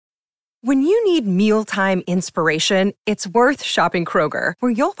When you need mealtime inspiration, it's worth shopping Kroger,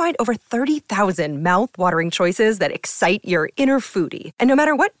 where you'll find over 30,000 mouth-watering choices that excite your inner foodie. And no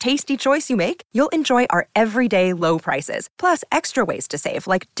matter what tasty choice you make, you'll enjoy our everyday low prices, plus extra ways to save,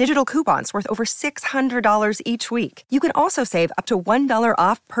 like digital coupons worth over $600 each week. You can also save up to $1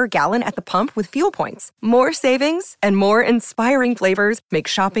 off per gallon at the pump with fuel points. More savings and more inspiring flavors make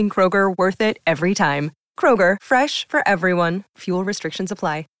shopping Kroger worth it every time. Kroger, fresh for everyone. Fuel restrictions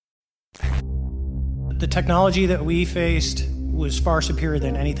apply. The technology that we faced was far superior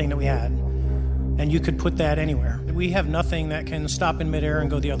than anything that we had, and you could put that anywhere. We have nothing that can stop in midair and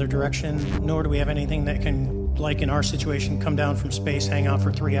go the other direction, nor do we have anything that can, like in our situation, come down from space, hang out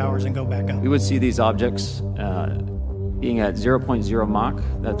for 3 hours, and go back up. We would see these objects being at 0.0 Mach,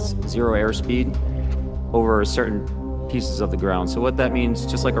 that's zero airspeed, over certain pieces of the ground. So what that means,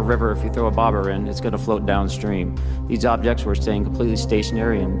 just like a river, if you throw a bobber in, it's going to float downstream. These objects were staying completely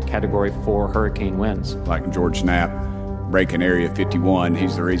stationary in Category 4 hurricane winds. Like George Knapp breaking Area 51,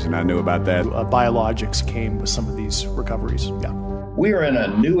 he's the reason I knew about that. Biologics came with some of these recoveries, yeah. We are in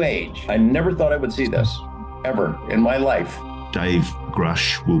a new age. I never thought I would see this, ever, in my life. Dave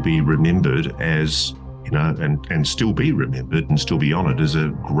Grush will be remembered as, and still be remembered and still be honoured as a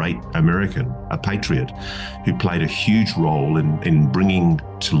great American, a patriot, who played a huge role in bringing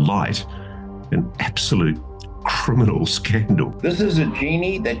to light an absolute criminal scandal. This is a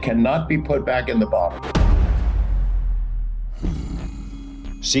genie that cannot be put back in the bottle.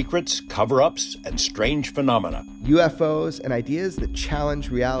 Secrets, cover-ups, and strange phenomena. UFOs and ideas that challenge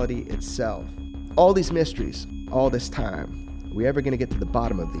reality itself. All these mysteries, all this time. Are we ever going to get to the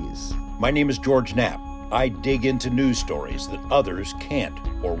bottom of these? My name is George Knapp. I dig into news stories that others can't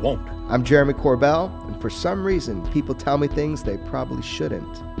or won't. I'm Jeremy Corbell, and for some reason, people tell me things they probably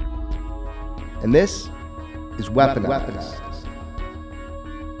shouldn't. And this is Weaponized.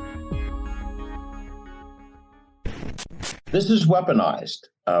 This is Weaponized.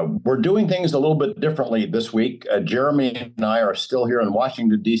 We're doing things a little bit differently this week. Jeremy and I are still here in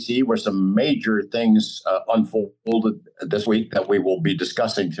Washington, D.C., where some major things unfolded this week that we will be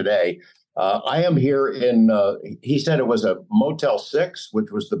discussing today. I am here in, he said it was a Motel 6,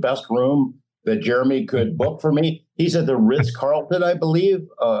 which was the best room that Jeremy could book for me. He's at the Ritz-Carlton, I believe,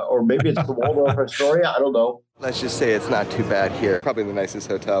 or maybe it's the Waldorf Astoria. I don't know. Let's just say it's not too bad here. Probably the nicest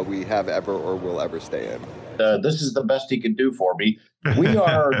hotel we have ever or will ever stay in. This is the best he could do for me. We're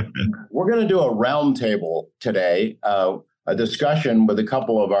going to do a roundtable today, a discussion with a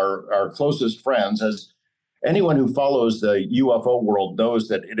couple of our closest friends. As anyone who follows the UFO world knows,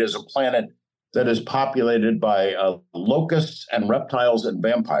 that it is a planet that is populated by locusts and reptiles and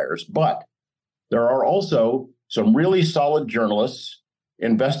vampires. But there are also some really solid journalists,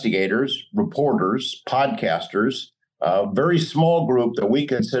 investigators, reporters, podcasters, a very small group that we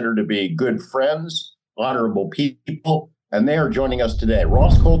consider to be good friends, honorable people, and they are joining us today.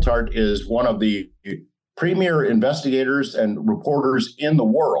 Ross Coulthart is one of the premier investigators and reporters in the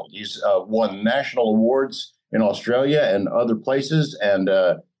world. He's won national awards in Australia and other places, and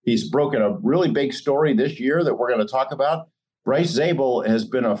he's broken a really big story this year that we're going to talk about. Bryce Zabel has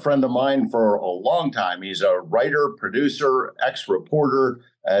been a friend of mine for a long time. He's a writer, producer, ex-reporter,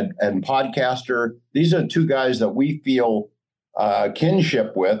 and podcaster. These are two guys that we feel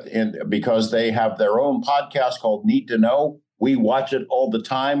kinship with because they have their own podcast called Need to Know. We watch it all the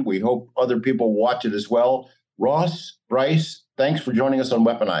time. We hope other people watch it as well. Ross, Bryce, thanks for joining us on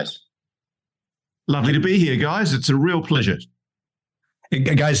Weaponized. Lovely to be here, guys. It's a real pleasure.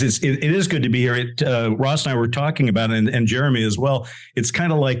 Guys, it is good to be here. Ross and I were talking about it, and Jeremy as well. It's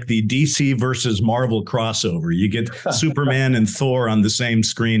kind of like the DC versus Marvel crossover. You get Superman and Thor on the same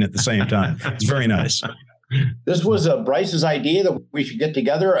screen at the same time. It's very nice. This was Bryce's idea that we should get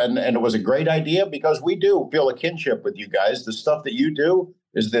together, and it was a great idea because we do feel a kinship with you guys. The stuff that you do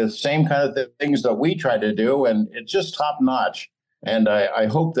is the same kind of things that we try to do, and it's just top notch. And I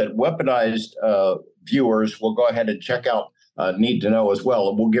hope that Weaponized viewers will go ahead and check out Need to Know as well,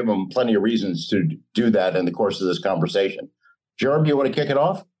 and we'll give them plenty of reasons to do that in the course of this conversation. Jeremy, you want to kick it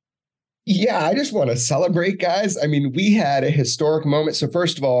off? Yeah, I just want to celebrate, guys. I mean, we had a historic moment. So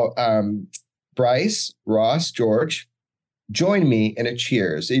first of all, Bryce, Ross, George, join me in a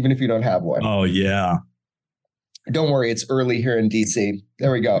cheers, even if you don't have one. Oh, yeah. Don't worry, it's early here in DC.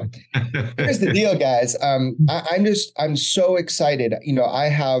 There we go. Here's the deal, guys. I'm so excited. You know, I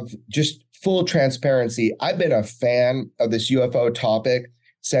have just full transparency. I've been a fan of this UFO topic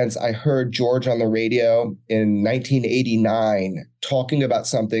since I heard George on the radio in 1989 talking about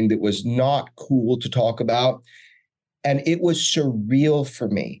something that was not cool to talk about. And it was surreal for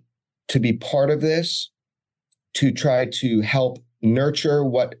me to be part of this, to try to help nurture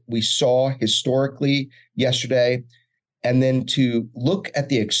what we saw historically yesterday, and then to look at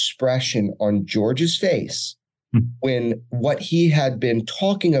the expression on George's face when what he had been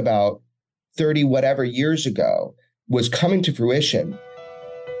talking about 30 whatever years ago was coming to fruition.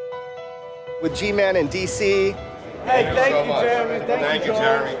 With G-Man in DC. Hey, thank you, Jeremy. Thank you,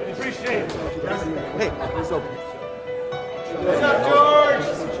 Jeremy. Appreciate it. Hey, what's up? What's up,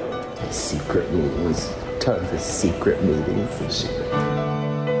 George? Secret meetings. Tons of secret meetings and shit.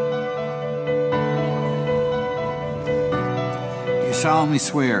 You solemnly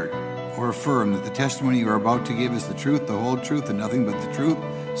swear or affirm that the testimony you are about to give is the truth, the whole truth, and nothing but the truth,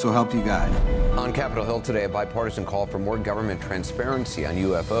 so help you God. On Capitol Hill today, a bipartisan call for more government transparency on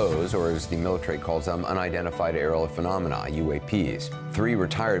UFOs, or as the military calls them, unidentified aerial phenomena, UAPs. 3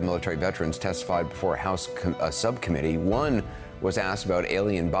 retired military veterans testified before a House subcommittee. One was asked about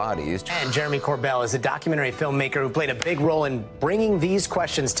alien bodies. And Jeremy Corbell is a documentary filmmaker who played a big role in bringing these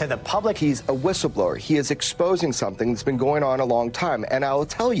questions to the public. He's a whistleblower. He is exposing something that's been going on a long time. And I will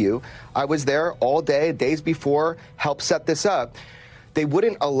tell you, I was there all day, days before, helped set this up. They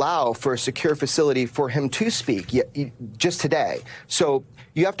wouldn't allow for a secure facility for him to speak just today. So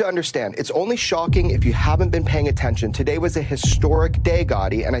you have to understand, it's only shocking if you haven't been paying attention. Today was a historic day,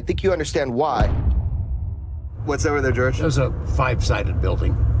 Gotti, and I think you understand why. What's over there, George? There's a 5-sided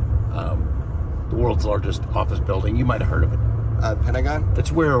building, the world's largest office building. You might have heard of it. Pentagon?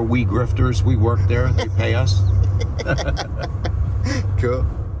 That's where we grifters, we work there. They pay us. Cool.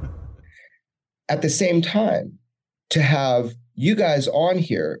 At the same time, to have you guys on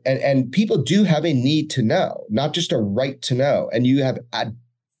here, and people do have a need to know, not just a right to know. And you have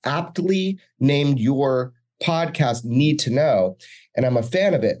aptly named your podcast Need to Know. And I'm a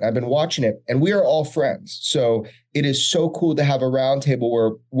fan of it. I've been watching it, and we are all friends. So it is so cool to have a roundtable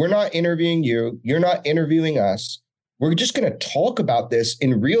where we're not interviewing you, you're not interviewing us. We're just going to talk about this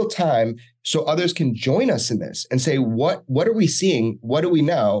in real time so others can join us in this and say, what are we seeing? What do we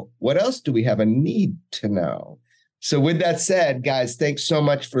know? What else do we have a need to know? So with that said, guys, thanks so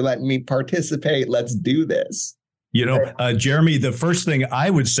much for letting me participate. Let's do this. You know, Jeremy, the first thing I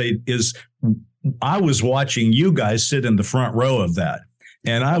would say is I was watching you guys sit in the front row of that,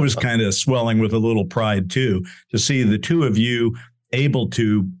 and I was kind of swelling with a little pride, too, to see the two of you able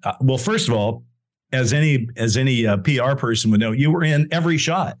to, well, first of all, as any PR person would know, you were in every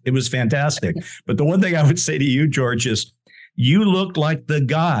shot. It was fantastic. But the one thing I would say to you, George, is you looked like the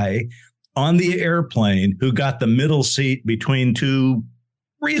guy on the airplane who got the middle seat between two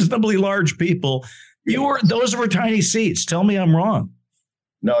reasonably large people. Those were tiny seats. Tell me I'm wrong.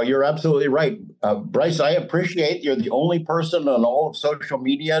 No, you're absolutely right. Bryce, I appreciate you're the only person on all of social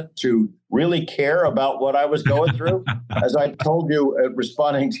media to really care about what I was going through. As I told you,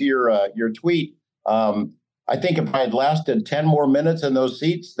 responding to your tweet, I think if I had lasted 10 more minutes in those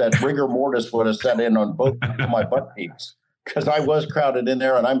seats, that rigor mortis would have set in on both of my butt cheeks, because I was crowded in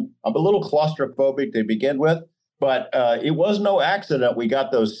there, and I'm a little claustrophobic to begin with. But it was no accident we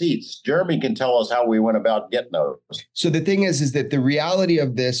got those seats. Jeremy can tell us how we went about getting those. So the thing is that the reality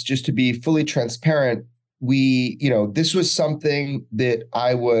of this, just to be fully transparent, this was something that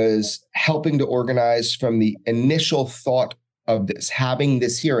I was helping to organize from the initial thought of this, having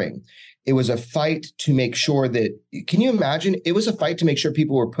this hearing. It was a fight to make sure that, can you imagine? It was a fight to make sure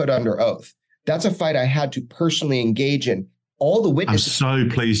people were put under oath. That's a fight I had to personally engage in. All the witnesses. I'm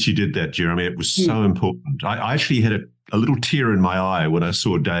so pleased you did that, Jeremy. It was so important. I actually had a little tear in my eye when I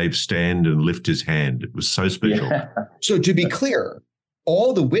saw Dave stand and lift his hand. It was so special. Yeah. So to be clear,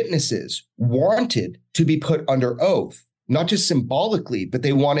 all the witnesses wanted to be put under oath, not just symbolically, but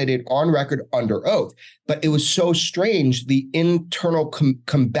they wanted it on record under oath. But it was so strange, the internal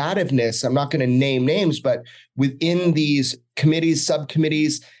combativeness, I'm not going to name names, but within these committees,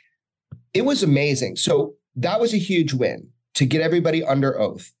 subcommittees, it was amazing. So that was a huge win, to get everybody under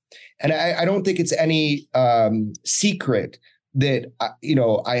oath. And I don't think it's any secret that,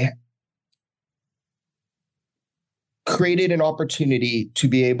 I created an opportunity to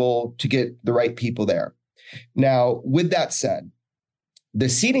be able to get the right people there. Now, with that said, the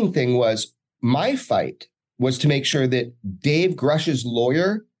seating thing was, my fight was to make sure that Dave Grush's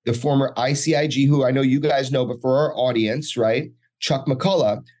lawyer, the former ICIG, who I know you guys know, but for our audience, right, Chuck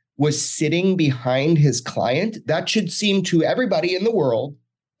McCullough, was sitting behind his client. That should seem to everybody in the world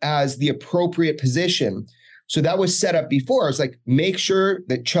as the appropriate position. So that was set up before. It's like, make sure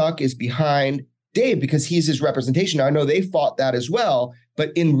that Chuck is behind Dave because he's his representation. Now, I know they fought that as well,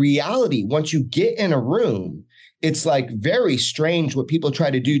 but in reality, once you get in a room, it's like very strange what people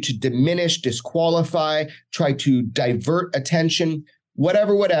try to do to diminish, disqualify, try to divert attention.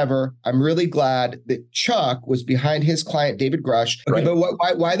 whatever. I'm really glad that Chuck was behind his client, David Grush. Okay, right.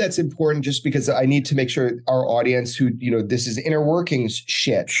 But why that's important, just because I need to make sure our audience who, this is inner workings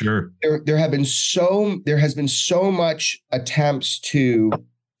shit. Sure. There has been so much attempts to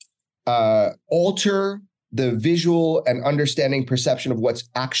alter the visual and understanding perception of what's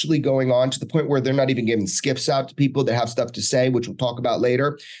actually going on, to the point where they're not even giving skips out to people that have stuff to say, which we'll talk about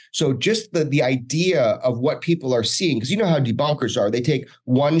later. So just the idea of what people are seeing, because you know how debunkers are. They take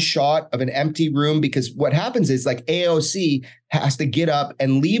one shot of an empty room, because what happens is, like, AOC has to get up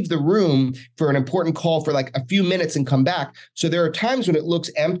and leave the room for an important call for like a few minutes and come back. So there are times when it looks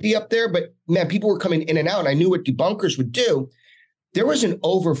empty up there, but man, people were coming in and out. And I knew what debunkers would do. There was an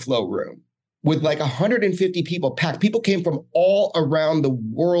overflow room with like 150 people packed. People came from all around the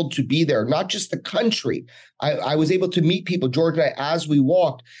world to be there, not just the country. I was able to meet people, George and I, as we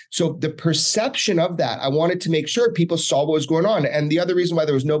walked. So the perception of that, I wanted to make sure people saw what was going on. And the other reason why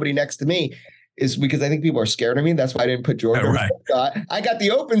there was nobody next to me is because I think people are scared of me. That's why I didn't put George. Right. I got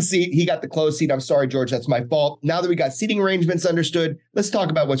the open seat. He got the closed seat. I'm sorry, George. That's my fault. Now that we got seating arrangements understood, let's talk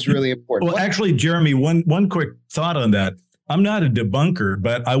about what's really important. Well, actually, Jeremy, one quick thought on that. I'm not a debunker,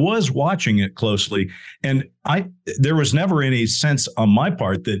 but I was watching it closely, and there was never any sense on my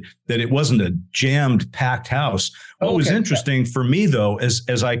part that it wasn't a jammed, packed house. What was interesting for me, though,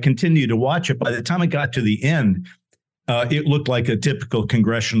 as I continued to watch it, by the time I got to the end, it looked like a typical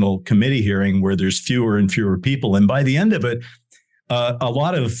congressional committee hearing where there's fewer and fewer people. And by the end of it, a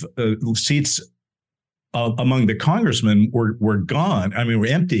lot of seats among the congressmen were gone. I mean, were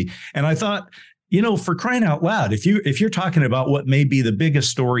empty. And I thought, for crying out loud, if you're talking about what may be the biggest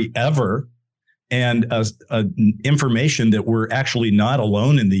story ever, and information that we're actually not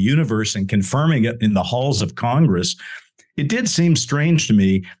alone in the universe, and confirming it in the halls of Congress, it did seem strange to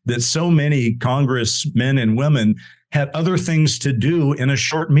me that so many congressmen and women had other things to do in a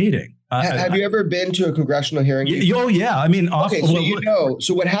short meeting. Have you ever been to a congressional hearing? Oh, yeah. I mean, okay, so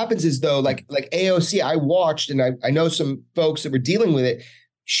so what happens is, though, like AOC, I watched, and I know some folks that were dealing with it.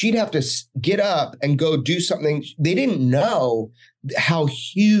 She'd have to get up and go do something. They didn't know how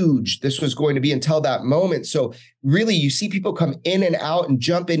huge this was going to be until that moment. So really, you see people come in and out and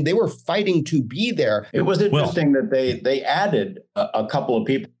jump in. They were fighting to be there. It was interesting that they added a couple of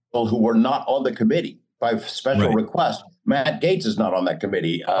people who were not on the committee by special request. Matt Gaetz is not on that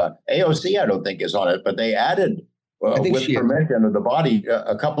committee. AOC, I don't think, is on it, but they added, with permission of the body,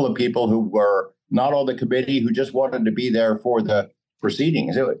 a couple of people who were not on the committee, who just wanted to be there for the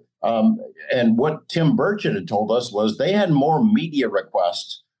proceedings. And what Tim Burchett had told us was they had more media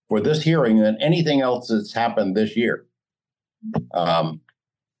requests for this hearing than anything else that's happened this year.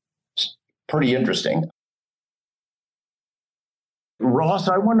 Pretty interesting. Ross,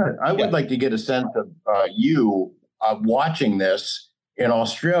 I would like to get a sense of you watching this in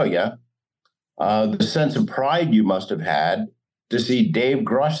Australia, the sense of pride you must have had to see Dave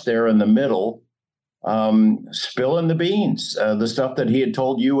Grush there in the middle, spilling the beans, the stuff that he had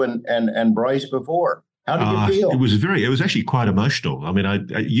told you and Bryce before. How did you feel? It was actually quite emotional. I mean,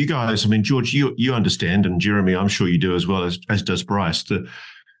 you guys, George, you understand, and Jeremy, I'm sure you do as well, as does Bryce,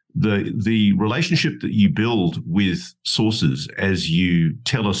 the relationship that you build with sources as you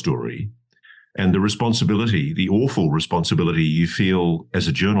tell a story, and the responsibility, the awful responsibility you feel as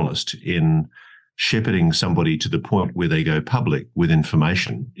a journalist in shepherding somebody to the point where they go public with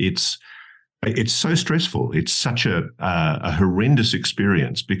information. It's so stressful. It's such a horrendous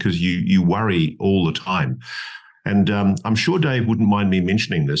experience, because you worry all the time. And I'm sure Dave wouldn't mind me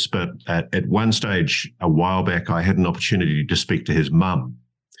mentioning this, but at one stage a while back, I had an opportunity to speak to his mum.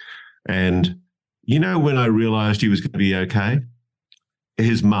 And when I realized he was going to be okay?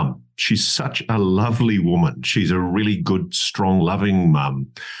 His mum. She's such a lovely woman. She's a really good, strong, loving mum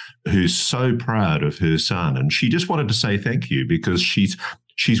who's so proud of her son. And she just wanted to say thank you, because she's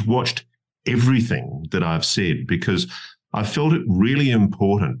watched everything that I've said, because I felt it really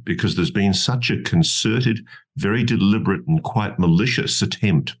important, because there's been such a concerted, very deliberate and quite malicious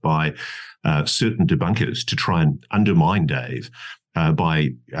attempt by certain debunkers to try and undermine Dave by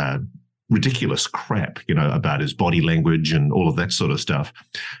ridiculous crap, about his body language and all of that sort of stuff.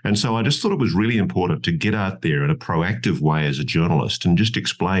 And so I just thought it was really important to get out there in a proactive way as a journalist and just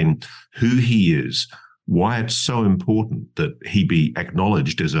explain who he is, why it's so important that he be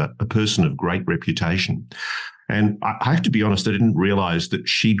acknowledged as a person of great reputation. And I have to be honest, I didn't realize that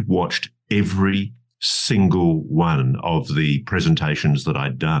she'd watched every single one of the presentations that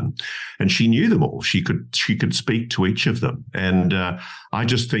I'd done, and she knew them all. She could speak to each of them. And I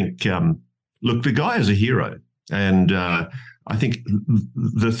just think, look, the guy is a hero. And I think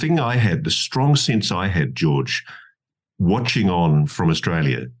the strong sense I had, George, watching on from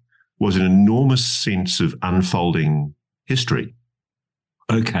Australia was an enormous sense of unfolding history.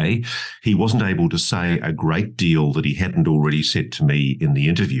 Okay, he wasn't able to say a great deal that he hadn't already said to me in the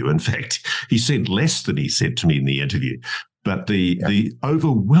interview. In fact, he said less than he said to me in the interview. But the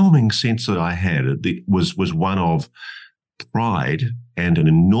overwhelming sense that I had was one of pride and an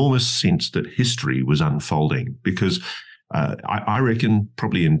enormous sense that history was unfolding, because I reckon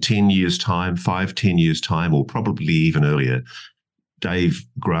probably in 10 years' time, 10 years' time, or probably even earlier, Dave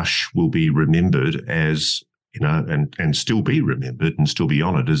Grush will be remembered as, and still be remembered and still be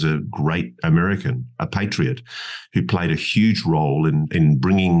honoured as a great American, a patriot who played a huge role in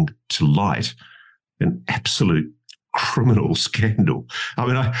bringing to light an absolute criminal scandal. I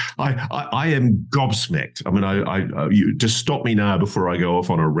mean, I am gobsmacked. I mean, you just stop me now before I go off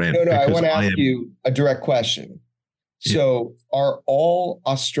on a rant. No, I want to ask you a direct question. So are all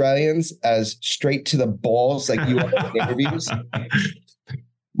Australians as straight to the balls like you are in interviews?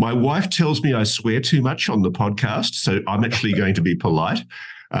 My wife tells me I swear too much on the podcast, so I'm actually going to be polite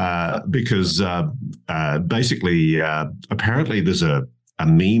because basically, apparently there's a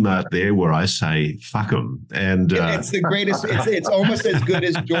meme out there where I say "fuck 'em," and it's the greatest. It's almost as good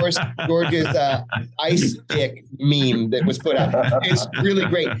as George's ice dick meme that was put out. It's really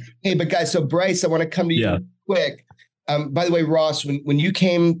great. Hey, but guys, so Bryce, I want to come to you quick. By the way, Ross, when you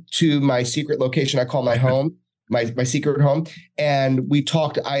came to my secret location, I call my home, my secret home, and we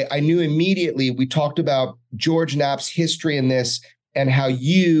talked. I knew immediately. We talked about George Knapp's history in this and how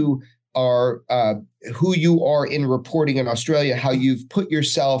you are who you are in reporting in Australia, how you've put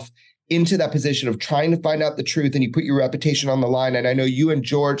yourself into that position of trying to find out the truth, and you put your reputation on the line. And I know you and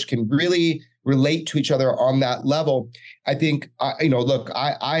George can really relate to each other on that level. I think, look,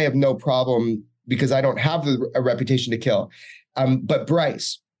 I have no problem because I don't have a reputation to kill. But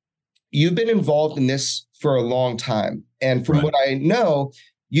Bryce, you've been involved in this for a long time. And from what I know,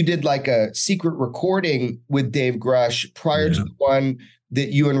 you did like a secret recording with Dave Grush prior to the one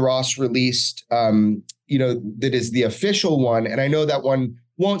that you and Ross released, that is the official one. And I know that one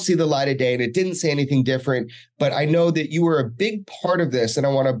won't see the light of day and it didn't say anything different, but I know that you were a big part of this. And I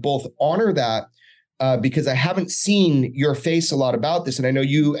want to both honor that because I haven't seen your face a lot about this. And I know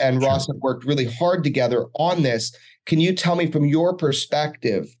you and Ross have worked really hard together on this. Can you tell me from your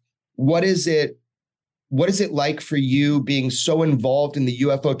perspective, what is it like for you being so involved in the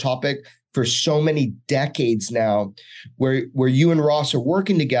UFO topic for so many decades now, where you and Ross are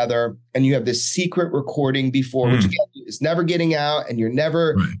working together and you have this secret recording before, which again, is never getting out and you're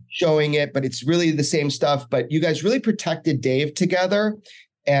never showing it, but it's really the same stuff. But you guys really protected Dave together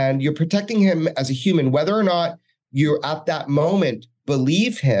and you're protecting him as a human, whether or not you at that moment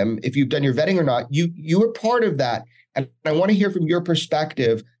believe him, if you've done your vetting or not, you were part of that. And I want to hear from your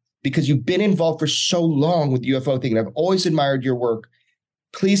perspective because you've been involved for so long with the UFO thing. And I've always admired your work.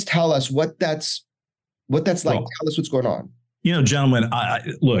 Please tell us what that's like. Tell us what's going on. Gentlemen,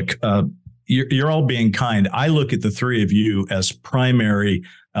 look, you're all being kind. I look at the three of you as primary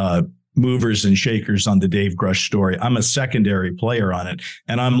movers and shakers on the Dave Grush story. I'm a secondary player on it,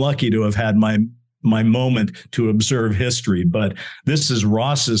 and I'm lucky to have had my moment to observe history. But this is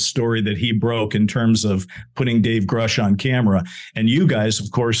Ross's story that he broke in terms of putting Dave Grush on camera. And you guys,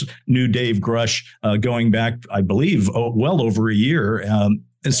 of course, knew Dave Grush going back, I believe, well over a year.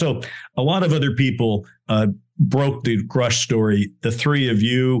 And so a lot of other people broke the Grush story. The three of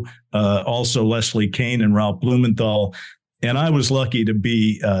you, also Leslie Kane and Ralph Blumenthal. And I was lucky to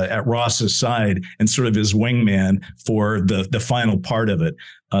be at Ross's side and sort of his wingman for the final part of it.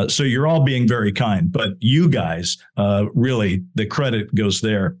 So you're all being very kind, but you guys, really, the credit goes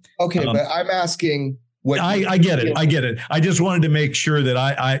there. Okay, but I'm asking what I get it. I get it. I just wanted to make sure that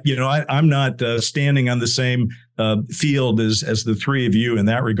I'm not standing on the same field as the three of you in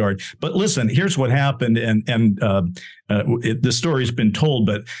that regard. But listen, here's what happened, and the story's been told,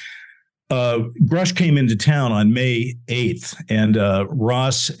 but Grush came into town on May 8th, and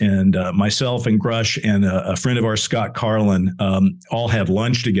Ross and myself and Grush and a friend of ours, Scott Carlin, all had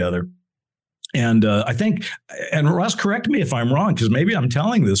lunch together. And I think, and Ross, correct me if I'm wrong, because maybe I'm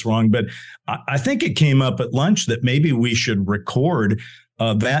telling this wrong, but I think it came up at lunch that maybe we should record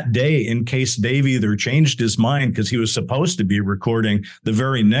that day in case Dave either changed his mind, because he was supposed to be recording the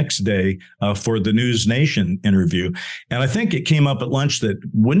very next day for the News Nation interview. And I think it came up at lunch that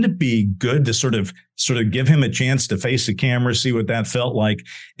wouldn't it be good to sort of sort of give him a chance to face the camera, see what that felt like.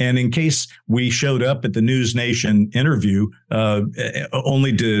 And in case we showed up at the News Nation interview,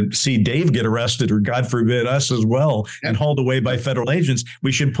 only to see Dave get arrested, or God forbid us as well, and hauled away by federal agents,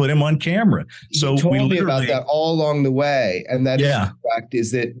 we should put him on camera. So you told me about that all along the way. And that is correct,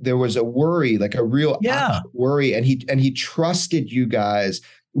 is that there was a worry, like a real worry. And he trusted you guys.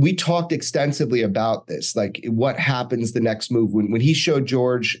 We talked extensively about this, like what happens the next move when he showed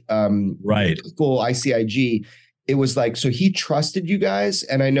George full ICIG. It was like, so he trusted you guys.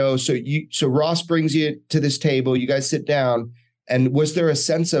 And I know, so Ross brings you to this table, you guys sit down, and was there a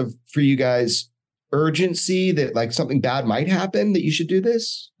sense of, for you guys, urgency that like something bad might happen, that you should do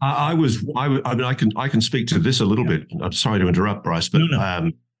this? I can speak to this a little bit. I'm sorry to interrupt, Bryce, but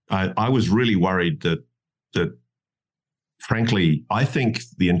I was really worried that frankly, I think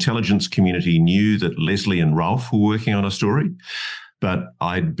the intelligence community knew that Leslie and Ralph were working on a story, but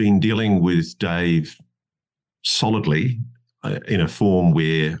I'd been dealing with Dave solidly in a form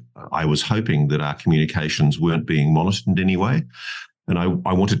where I was hoping that our communications weren't being monitored in any way. And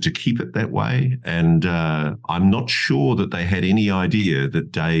I wanted to keep it that way. And I'm not sure that they had any idea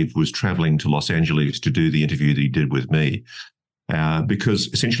that Dave was traveling to Los Angeles to do the interview that he did with me. Because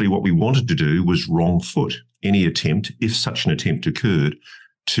essentially what we wanted to do was wrong foot any attempt, if such an attempt occurred,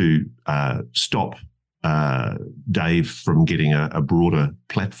 to stop Dave from getting a broader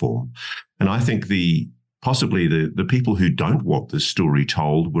platform. And I think possibly the people who don't want this story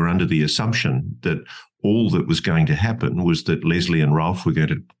told were under the assumption that all that was going to happen was that Leslie and Ralph were going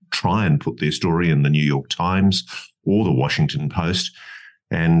to try and put their story in the New York Times or the Washington Post.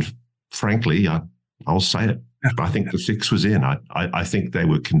 And frankly, I'll say it, I think the fix was in. I think they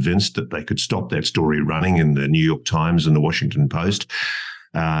were convinced that they could stop that story running in the New York Times and the Washington Post.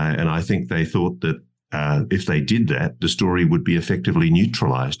 And I think they thought that if they did that, the story would be effectively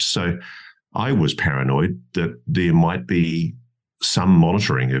neutralized. So I was paranoid that there might be some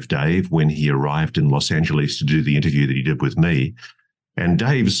monitoring of Dave when he arrived in Los Angeles to do the interview that he did with me. And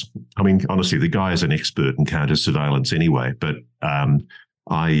Dave's, I mean, honestly, the guy is an expert in counter surveillance anyway, but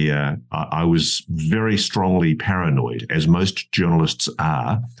I was very strongly paranoid, as most journalists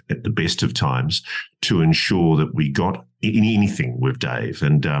are at the best of times, to ensure that we got anything with Dave.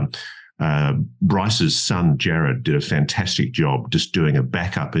 And Bryce's son, Jared, did a fantastic job just doing a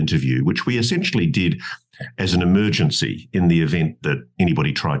backup interview, which we essentially did as an emergency in the event that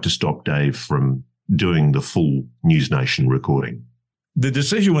anybody tried to stop Dave from doing the full News Nation recording. The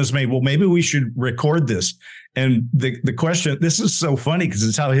decision was made, well, maybe we should record this. And the question, this is so funny because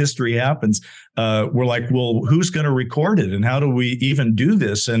it's how history happens. We're like, well, who's going to record it? And how do we even do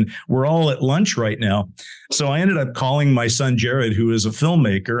this? And we're all at lunch right now. So I ended up calling my son, Jared, who is a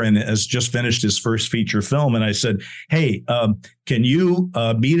filmmaker and has just finished his first feature film. And I said, hey, can you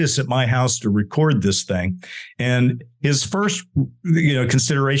meet us at my house to record this thing? And his first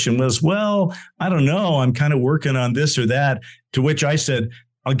consideration was, well, I don't know. I'm kind of working on this or that. To which I said,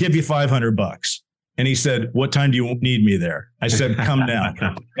 I'll give you $500. And he said, what time do you need me there? I said, come now.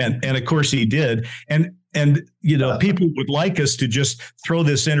 And of course he did. And people would like us to just throw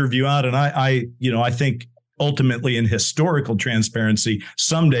this interview out. And I think ultimately in historical transparency,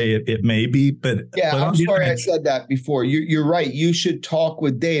 someday it may be, but I'm sorry I said that before. You're right. You should talk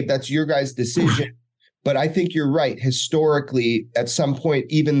with Dave. That's your guys' decision. But I think you're right. Historically, at some point,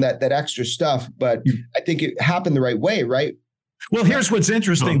 even that extra stuff, but I think it happened the right way, right? Well, here's what's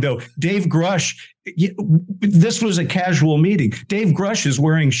interesting, though. Dave Grush, this was a casual meeting. Dave Grush is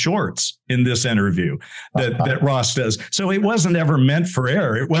wearing shorts in this interview that Ross does. So it wasn't ever meant for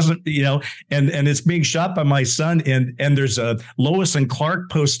air. It wasn't, and it's being shot by my son. And there's a Lois and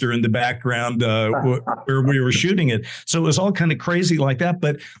Clark poster in the background where we were shooting it. So it was all kind of crazy like that.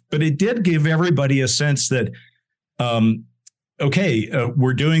 But it did give everybody a sense that,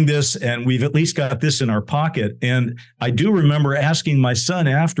 we're doing this and we've at least got this in our pocket. And I do remember asking my son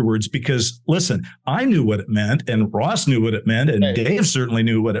afterwards, because listen, I knew what it meant and Ross knew what it meant and Dave certainly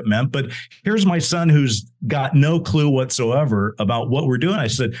knew what it meant. But here's my son who's got no clue whatsoever about what we're doing. I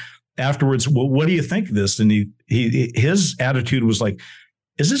said afterwards, well, what do you think of this? And his attitude was like,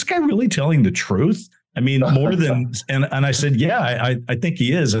 is this guy really telling the truth? I mean, more than, and I said, yeah, I think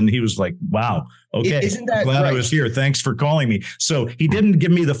he is. And he was like, wow, okay, Isn't that glad right? I was here. Thanks for calling me. So he didn't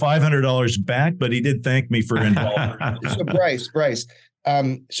give me the $500 back, but he did thank me for involvement. So Bryce,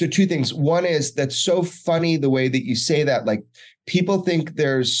 so two things. One is that's so funny the way that you say that, like people think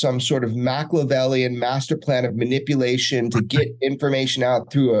there's some sort of Machiavellian master plan of manipulation to get information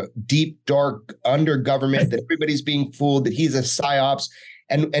out through a deep, dark under government, that everybody's being fooled, that he's a psyops.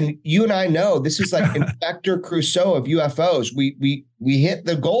 And you and I know this is like Inspector Clouseau of UFOs. We hit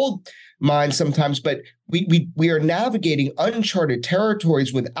the gold mind sometimes, but we are navigating uncharted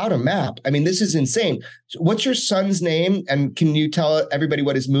territories without a map. I mean, this is insane. So what's your son's name? And can you tell everybody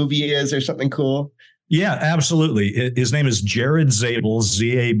what his movie is or something cool? Yeah, absolutely. His name is Jared Zabel,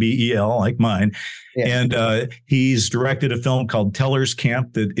 Zabel, like mine. Yeah. And he's directed a film called Teller's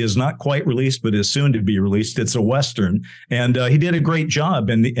Camp that is not quite released, but is soon to be released. It's a Western. And he did a great job.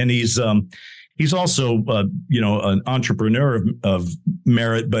 And he's also, an entrepreneur of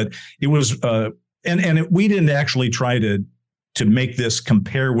merit, but it was, we didn't actually try to make this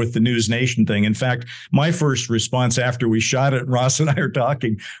compare with the News Nation thing. In fact, my first response after we shot it, Ross and I are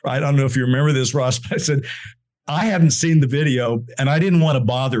talking, I don't know if you remember this, Ross, but I said, I hadn't seen the video and I didn't want to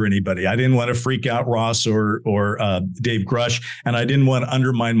bother anybody. I didn't want to freak out Ross or Dave Grush, and I didn't want to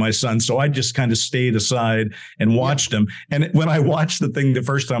undermine my son. So I just kind of stayed aside and watched him. And when I watched the thing the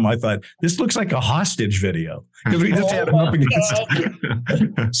first time, I thought, this looks like a hostage video. Because we just had him up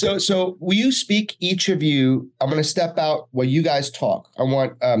against So will you speak, each of you? I'm going to step out while you guys talk. I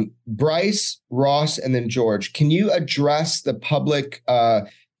want Bryce, Ross, and then George. Can you address the public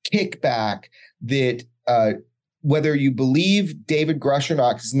kickback that whether you believe David Grush or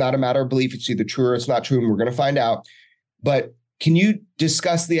not, because it's not a matter of belief, it's either true or it's not true, and we're going to find out. But can you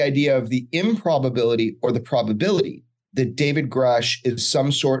discuss the idea of the improbability or the probability that David Grush is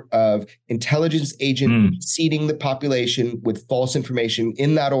some sort of intelligence agent seeding the population with false information?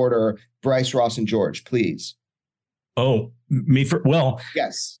 In that order, Bryce, Ross, and George, please. Oh, me for, well,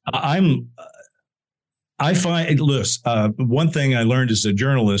 yes. I find, listen, one thing I learned as a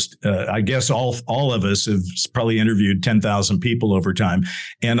journalist, I guess all of us have probably interviewed 10,000 people over time,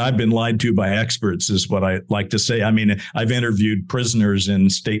 and I've been lied to by experts is what I like to say. I mean, I've interviewed prisoners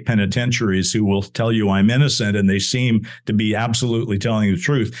in state penitentiaries who will tell you I'm innocent, and they seem to be absolutely telling the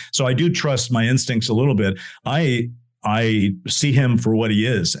truth. So I do trust my instincts a little bit. I see him for what he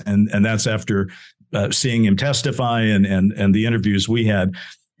is, and that's after seeing him testify and the interviews we had.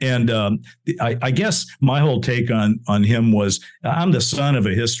 And I guess my whole take on him was, I'm the son of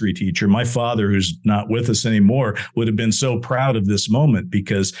a history teacher. My father, who's not with us anymore, would have been so proud of this moment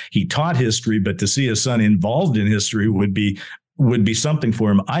because he taught history, but to see his son involved in history would be something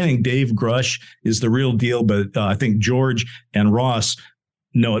for him. I think Dave Grush is the real deal, but I think George and Ross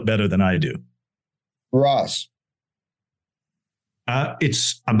know it better than I do. Ross.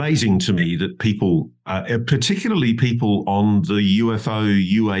 It's amazing to me that people, particularly people on the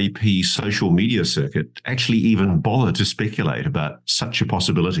UFO, UAP social media circuit, actually even bother to speculate about such a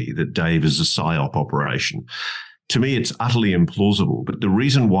possibility that Dave is a PSYOP operation. To me, it's utterly implausible. But the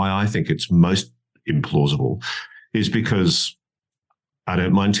reason why I think it's most implausible is because, I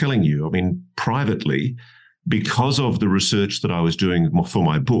don't mind telling you, I mean, privately, because of the research that I was doing for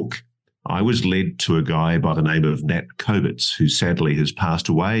my book, I was led to a guy by the name of Nat Kovitz, who sadly has passed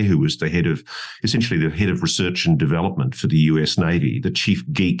away, who was essentially the head of research and development for the US Navy, the chief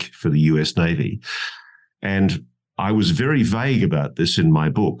geek for the US Navy. And I was very vague about this in my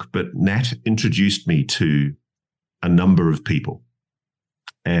book, but Nat introduced me to a number of people.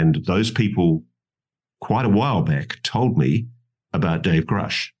 And those people, quite a while back, told me about Dave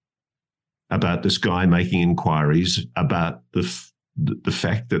Grush, about this guy making inquiries about the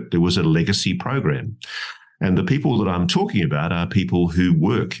fact that there was a legacy program. And the people that I'm talking about are people who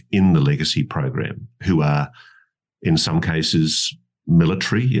work in the legacy program, who are, in some cases,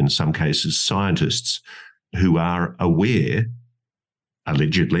 military, in some cases, scientists, who are aware,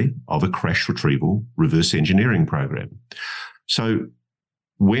 allegedly, of a crash retrieval reverse engineering program. So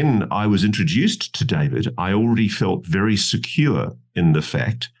when I was introduced to David, I already felt very secure in the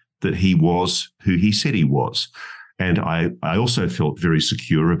fact that he was who he said he was. And I also felt very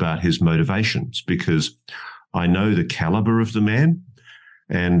secure about his motivations because I know the caliber of the man,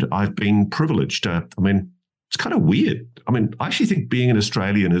 and I've been privileged. I mean, it's kind of weird. I mean, I actually think being an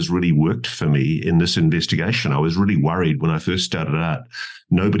Australian has really worked for me in this investigation. I was really worried when I first started out,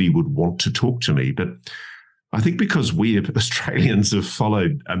 nobody would want to talk to me. But I think because we Australians have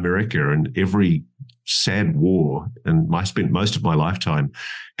followed America in every sad war, and I spent most of my lifetime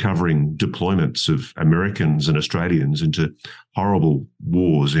covering deployments of Americans and Australians into horrible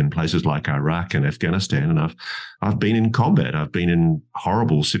wars in places like Iraq and Afghanistan. And I've been in combat. I've been in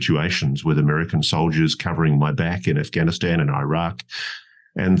horrible situations with American soldiers covering my back in Afghanistan and Iraq.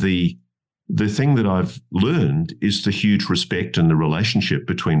 And the thing that I've learned is the huge respect and the relationship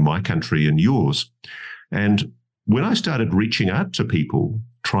between my country and yours. And when I started reaching out to people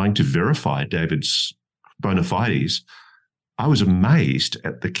trying to verify David's bona fides, I was amazed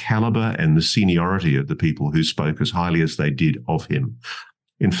at the caliber and the seniority of the people who spoke as highly as they did of him.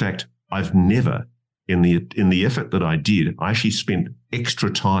 In fact, I've never, in the effort that I did, I actually spent extra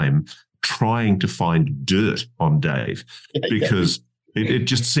time trying to find dirt on Dave because it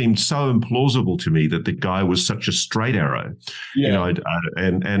just seemed so implausible to me that the guy was such a straight arrow.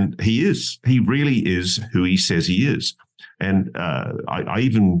 And he really is who he says he is. And I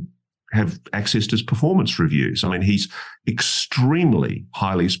even have access to his performance reviews. I mean, he's extremely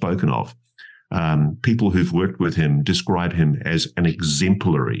highly spoken of. People who've worked with him describe him as an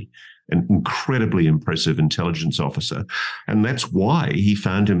exemplary, an incredibly impressive intelligence officer. And that's why he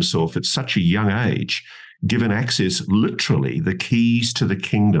found himself at such a young age given access, literally, the keys to the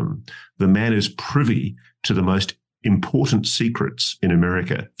kingdom. The man is privy to the most important secrets in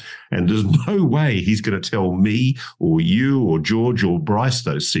America. And there's no way he's going to tell me or you or George or Bryce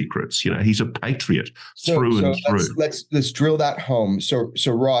those secrets. You know, he's a patriot through and through. Let's drill that home. So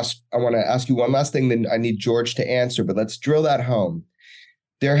Ross, I want to ask you one last thing, then I need George to answer, but let's drill that home.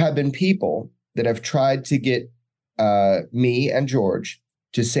 There have been people that have tried to get me and George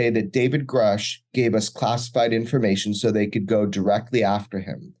to say that David Grush gave us classified information so they could go directly after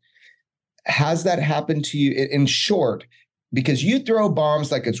him. Has that happened to you? In short, because you throw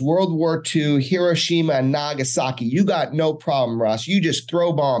bombs like it's World War II, Hiroshima and Nagasaki, you got no problem, Ross. You just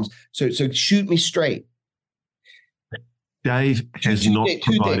throw bombs. So shoot me straight. Dave has not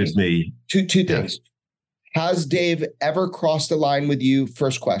provided me. Two things. Has Dave ever crossed a line with you?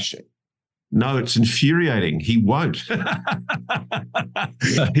 First question. No, it's infuriating. He won't.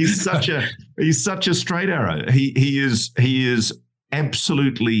 He's such a straight arrow. He is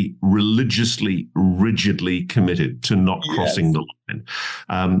absolutely religiously, rigidly committed to not crossing the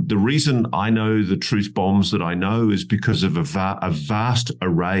line. The reason I know the truth bombs that I know is because of a vast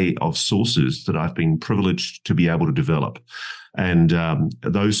array of sources that I've been privileged to be able to develop. And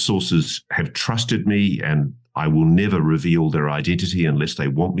those sources have trusted me, and I will never reveal their identity unless they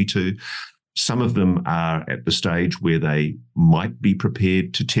want me to. Some of them are at the stage where they might be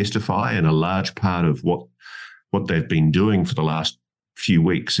prepared to testify, and a large part of what they've been doing for the last few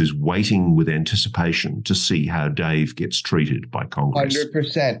weeks is waiting with anticipation to see how Dave gets treated by Congress.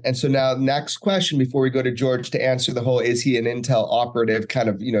 100%. And so now next question before we go to George to answer the whole, is he an intel operative, kind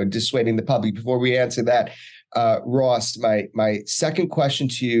of, dissuading the public. Before we answer that, Ross, my second question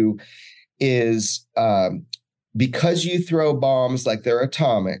to you is, because you throw bombs like they're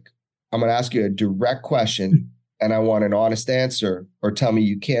atomic, I'm going to ask you a direct question, and I want an honest answer, or tell me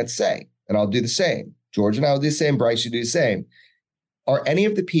you can't say, and I'll do the same. George and I will do the same. Bryce, you do the same. Are any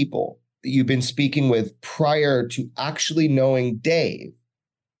of the people that you've been speaking with prior to actually knowing Dave,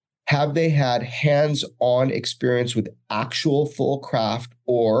 have they had hands-on experience with actual full craft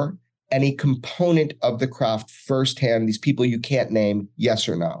or any component of the craft firsthand? These people you can't name, yes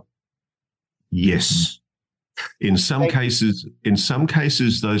or no? Yes. In some cases,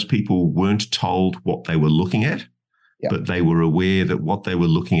 those people weren't told what they were looking at, but they were aware that what they were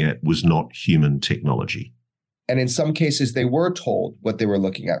looking at was not human technology. And in some cases, they were told what they were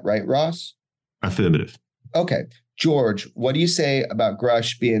looking at, right, Ross? Affirmative. Okay. George, what do you say about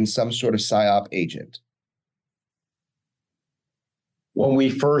Grush being some sort of PSYOP agent? When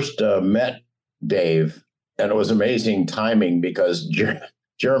we first met Dave, and it was amazing timing because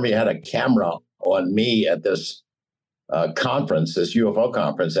Jeremy had a camera on me at this conference, this UFO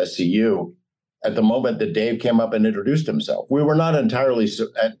conference, SCU, at the moment that Dave came up and introduced himself. We were not entirely, so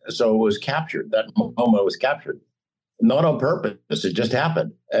it was captured. That moment was captured. Not on purpose, it just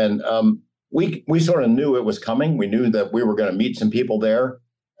happened. And we sort of knew it was coming. We knew that we were going to meet some people there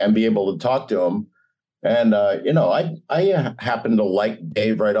and be able to talk to them. And, I happened to like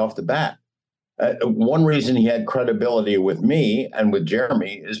Dave right off the bat. One reason he had credibility with me and with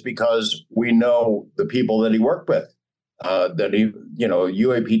Jeremy is because we know the people that he worked with,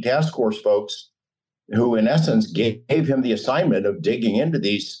 UAP task force folks who in essence gave him the assignment of digging into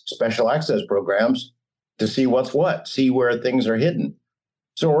these special access programs to see what's what, see where things are hidden.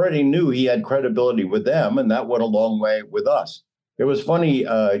 So already knew he had credibility with them, and that went a long way with us. It was funny,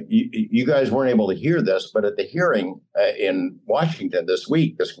 you guys weren't able to hear this, but at the hearing in Washington this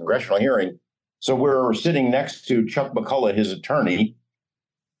week, this congressional hearing, so we're sitting next to Chuck McCullough, his attorney,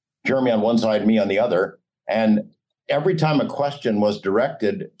 Jeremy on one side, me on the other. And every time a question was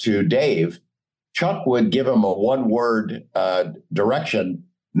directed to Dave, Chuck would give him a one-word direction,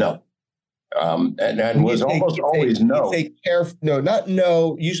 no. And was almost always no. He'd say careful, no, not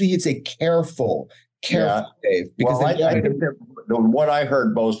no. Usually he'd say careful, Dave. Because well, I think that what I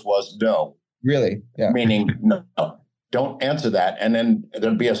heard most was no. Really? Yeah. Meaning no. Don't answer that. And then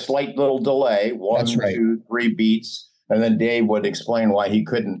there'd be a slight little delay, 1, 2, 3 beats. And then Dave would explain why he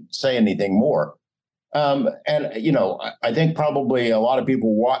couldn't say anything more. I think probably a lot of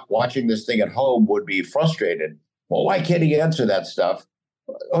people watching this thing at home would be frustrated. Well, why can't he answer that stuff?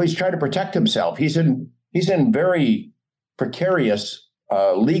 he's trying to protect himself. He's in very precarious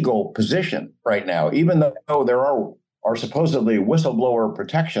legal position right now. Even though there are supposedly whistleblower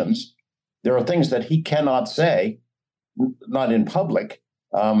protections, there are things that he cannot say, not in public.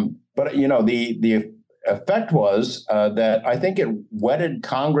 But the effect was that I think it whetted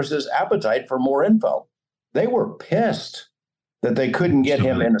Congress's appetite for more info. They were pissed that they couldn't get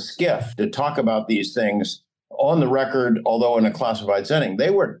him in a skiff to talk about these things on the record, although in a classified setting. They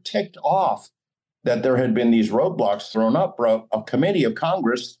were ticked off that there had been these roadblocks thrown up for a committee of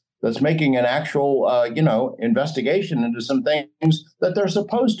Congress that's making an actual, investigation into some things that they're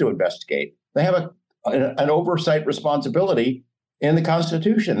supposed to investigate. They have an oversight responsibility in the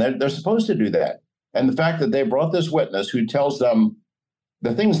Constitution. They're supposed to do that. And the fact that they brought this witness who tells them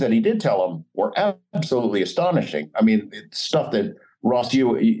the things that he did tell them were absolutely astonishing. I mean, it's stuff that Ross,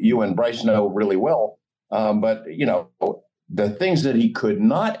 you and Bryce know really well. But the things that he could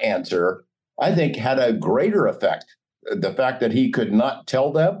not answer, I think, had a greater effect. The fact that he could not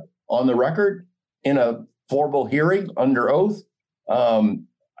tell them on the record in a formal hearing under oath.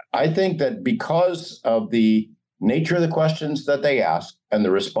 I think that because of the nature of the questions that they asked and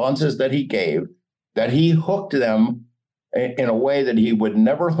the responses that he gave, that he hooked them in a way that he would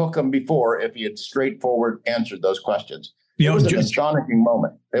never hook them before if he had straightforward answered those questions. It was an astonishing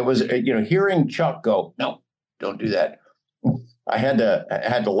moment. It was, hearing Chuck go, "No, don't do that." I had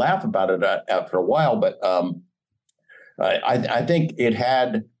to laugh about it after a while, but I think it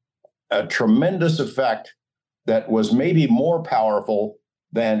had a tremendous effect that was maybe more powerful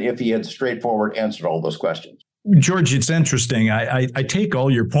than if he had straightforward answered all those questions. George, it's interesting. I take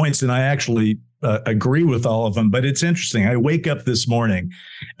all your points and I actually agree with all of them, but it's interesting. I wake up this morning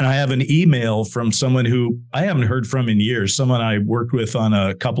and I have an email from someone who I haven't heard from in years, someone I worked with on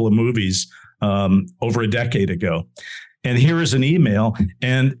a couple of movies over a decade ago. And here is an email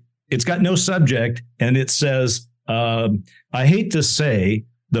and it's got no subject. And it says, I hate to say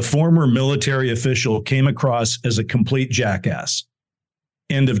the former military official came across as a complete jackass.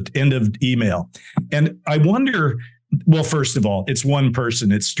 End of email. And I wonder, well, first of all, it's one person.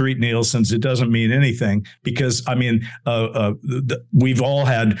 It's Street Nielsen's. It doesn't mean anything because, I mean, we've all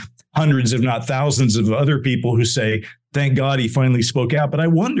had hundreds, if not thousands of other people who say, thank God he finally spoke out. But I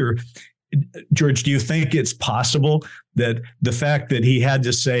wonder, George, do you think it's possible that the fact that he had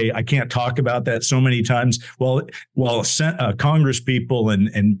to say, I can't talk about that so many times, while Congress people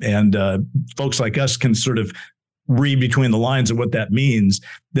and folks like us can sort of read between the lines of what that means,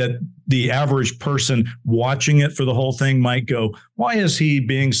 that the average person watching it for the whole thing might go, why is he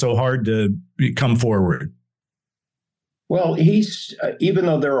being so hard to come forward? Well, he's, even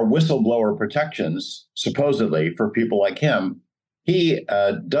though there are whistleblower protections, supposedly, for people like him, he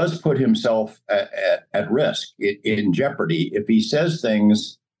does put himself at risk, in jeopardy, if he says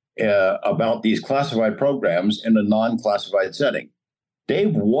things about these classified programs in a non-classified setting.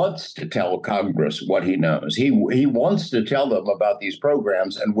 Dave wants to tell Congress what he knows. He wants to tell them about these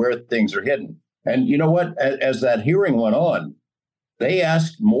programs and where things are hidden. And you know what? As that hearing went on, they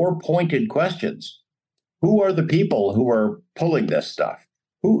asked more pointed questions. Who are the people who are pulling this stuff?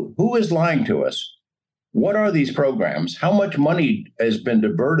 Who is lying to us? What are these programs? How much money has been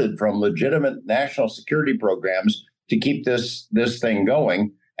diverted from legitimate national security programs to keep this thing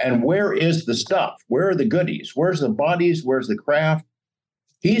going? And where is the stuff? Where are the goodies? Where's the bodies? Where's the craft?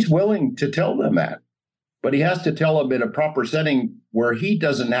 He's willing to tell them that, but he has to tell them in a proper setting where he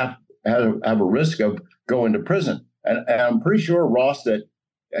doesn't have a risk of going to prison. And I'm pretty sure, Ross, that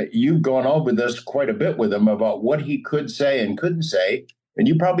you've gone over this quite a bit with him about what he could say and couldn't say. And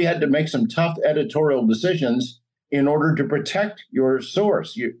you probably had to make some tough editorial decisions in order to protect your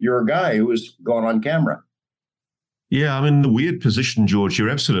source. You're a guy who was going on camera. Yeah, I'm in the weird position, George. You're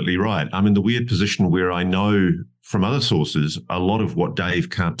absolutely right. I'm in the weird position where I know from other sources a lot of what Dave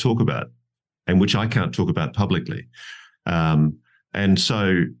can't talk about and which I can't talk about publicly. And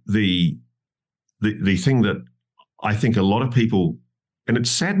so the thing that I think a lot of people, and it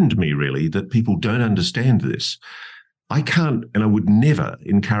saddened me really that people don't understand this. I can't, and I would never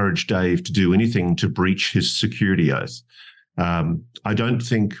encourage Dave to do anything to breach his security oath. I don't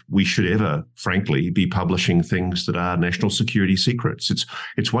think we should ever, frankly, be publishing things that are national security secrets.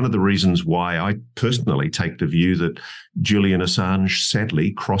 It's one of the reasons why I personally take the view that Julian Assange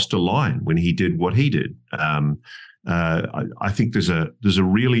sadly crossed a line when he did what he did. I think there's a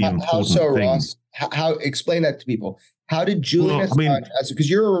really important how so, thing. Ross? How explain that to people? How did Julian Assange? Because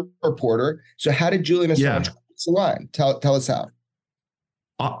you're a reporter, so how did Julian Assange cross the line? Tell us how.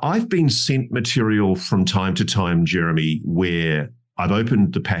 I've been sent material from time to time, Jeremy, where I've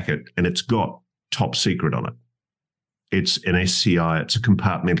opened the packet and it's got top secret on it. It's an SCI. It's a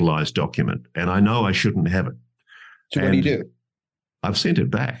compartmentalized document. And I know I shouldn't have it. So what do you do? I've sent it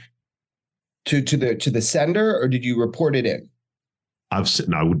back. To the sender, or did you report it in? I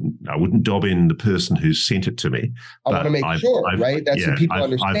wouldn't dob in the person who sent it to me. I want to make sure, right? That's what people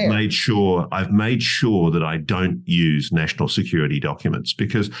understand. I've made sure that I don't use national security documents,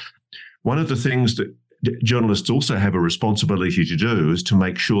 because one of the things that journalists also have a responsibility to do is to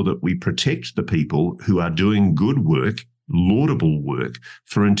make sure that we protect the people who are doing good work, laudable work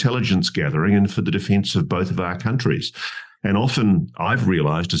for intelligence gathering and for the defense of both of our countries. And often I've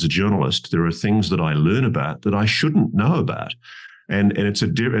realized as a journalist, there are things that I learn about that I shouldn't know about. And it's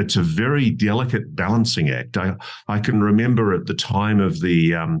a very delicate balancing act. I can remember at the time of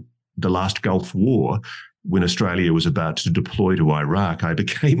the last Gulf War, when Australia was about to deploy to Iraq, I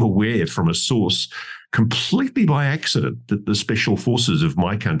became aware from a source completely by accident that the special forces of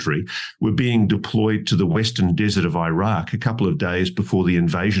my country were being deployed to the western desert of Iraq a couple of days before the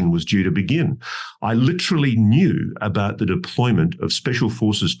invasion was due to begin. I literally knew about the deployment of special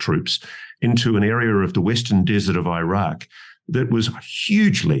forces troops into an area of the western desert of Iraq that was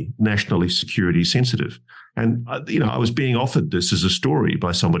hugely nationally security sensitive. And, I was being offered this as a story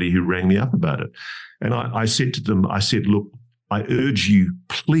by somebody who rang me up about it. And I said to them, look, I urge you,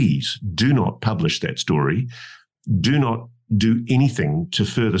 please do not publish that story. Do not do anything to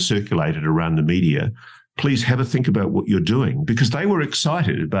further circulate it around the media. Please have a think about what you're doing, because they were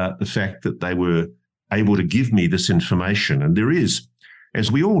excited about the fact that they were able to give me this information. And there is,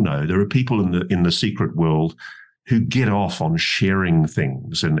 as we all know, there are people in the secret world who get off on sharing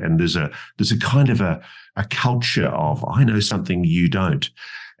things. And there's a kind of a culture of, I know something you don't.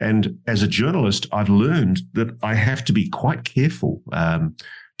 And as a journalist, I've learned that I have to be quite careful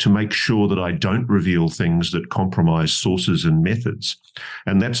to make sure that I don't reveal things that compromise sources and methods.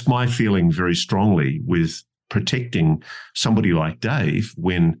 And that's my feeling very strongly with protecting somebody like Dave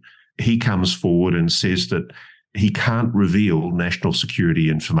when he comes forward and says that he can't reveal national security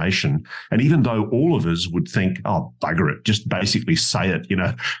information. And even though all of us would think, oh, bugger it, just basically say it,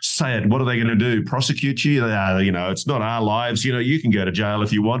 say it. What are they going to do? Prosecute you? It's not our lives. You can go to jail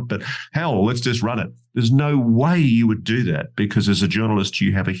if you want, but hell, let's just run it. There's no way you would do that, because as a journalist,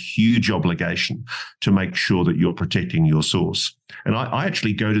 you have a huge obligation to make sure that you're protecting your source. And I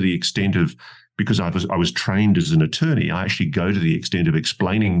actually go to the extent of, because I was trained as an attorney, I actually go to the extent of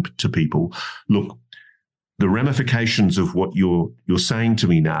explaining to people, look, the ramifications of what you're saying to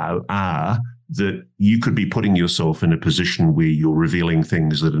me now are that you could be putting yourself in a position where you're revealing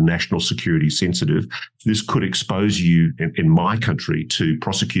things that are national security sensitive. This could expose you in my country to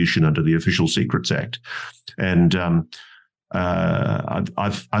prosecution under the Official Secrets Act. And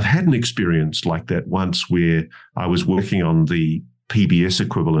I've had an experience like that once where I was working on the PBS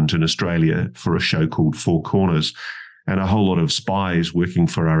equivalent in Australia for a show called Four Corners, and a whole lot of spies working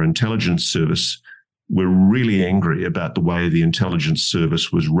for our intelligence service were really angry about the way the intelligence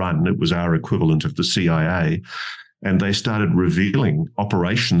service was run. It was our equivalent of the CIA. And they started revealing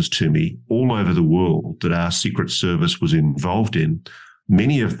operations to me all over the world that our Secret Service was involved in,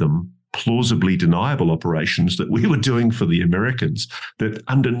 many of them plausibly deniable operations that we were doing for the Americans that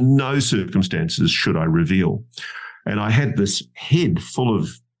under no circumstances should I reveal. And I had this head full of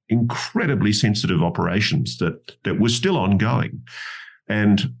incredibly sensitive operations that were still ongoing.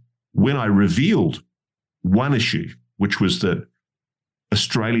 And when I revealed one issue, which was that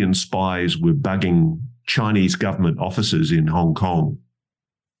Australian spies were bugging Chinese government officers in Hong Kong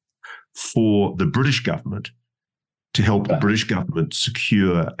for the British government to help the British government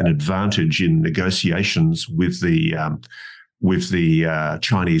secure an advantage in negotiations with the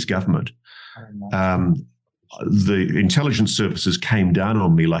Chinese government. The intelligence services came down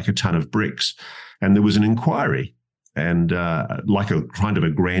on me like a ton of bricks, and there was an inquiry and like a kind of a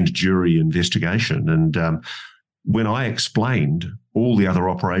grand jury investigation. And when I explained all the other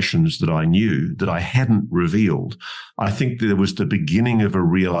operations that I knew that I hadn't revealed, I think there was the beginning of a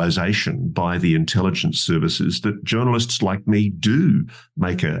realization by the intelligence services that journalists like me do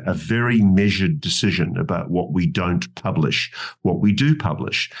make a very measured decision about what we don't publish, what we do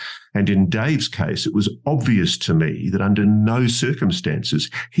publish. And in Dave's case, it was obvious to me that under no circumstances,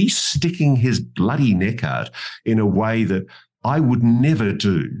 he's sticking his bloody neck out in a way that I would never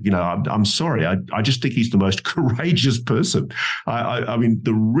do. I'm sorry. I just think he's the most courageous person. I mean,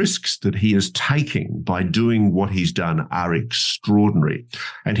 the risks that he is taking by doing what he's done are extraordinary.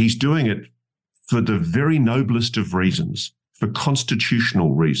 And he's doing it for the very noblest of reasons, for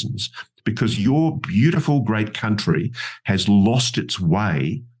constitutional reasons, because your beautiful, great country has lost its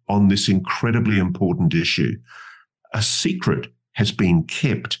way on this incredibly important issue. A secret has been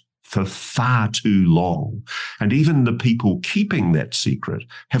kept for far too long. And even the people keeping that secret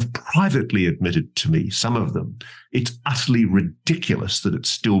have privately admitted to me, some of them, it's utterly ridiculous that it's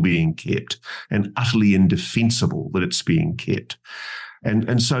still being kept and utterly indefensible that it's being kept.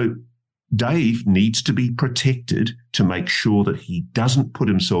 And so Dave needs to be protected to make sure that he doesn't put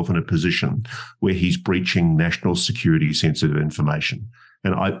himself in a position where he's breaching national security sensitive information.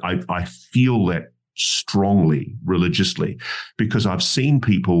 And I feel that strongly, religiously, because I've seen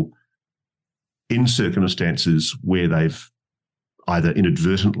people in circumstances where they've either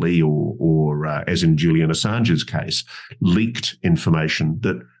inadvertently or as in Julian Assange's case, leaked information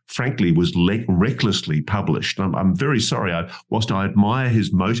that frankly was recklessly published. I'm very sorry. Whilst I admire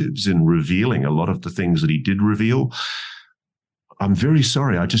his motives in revealing a lot of the things that he did reveal, I'm very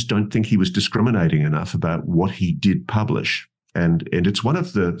sorry. I just don't think he was discriminating enough about what he did publish. And it's one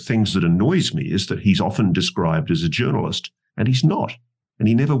of the things that annoys me is that he's often described as a journalist, and he's not, and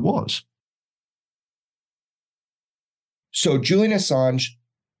he never was. So Julian Assange,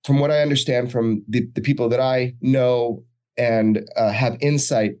 from what I understand from the people that I know and have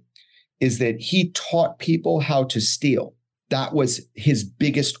insight, is that he taught people how to steal. That was his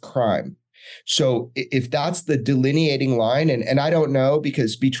biggest crime. So if that's the delineating line, and I don't know,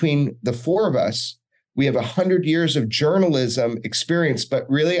 because between the four of us, we have 100 years of journalism experience, but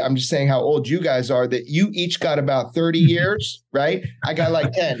really, I'm just saying how old you guys are, that you each got about 30 years, right? I got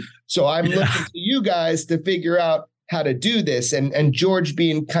like 10. So I'm looking to you guys to figure out how to do this. And George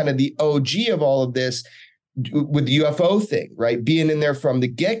being kind of the OG of all of this with the UFO thing, right? Being in there from the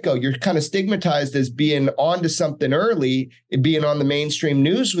get-go, you're kind of stigmatized as being onto something early and being on the mainstream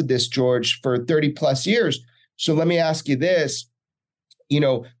news with this, George, for 30 plus years. So let me ask you this.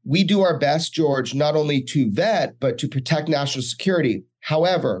 We do our best, George, not only to vet, but to protect national security.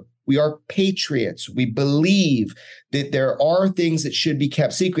 However, we are patriots. We believe that there are things that should be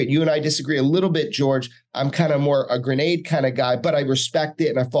kept secret. You and I disagree a little bit, George. I'm kind of more a grenade kind of guy, but I respect it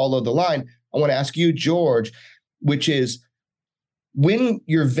and I follow the line. I want to ask you, George, which is when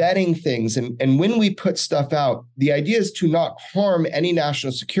you're vetting things and when we put stuff out, the idea is to not harm any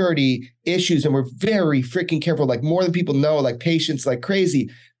national security issues. And we're very freaking careful, like more than people know, like patience, like crazy.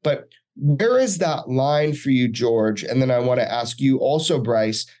 But where is that line for you, George? And then I want to ask you also,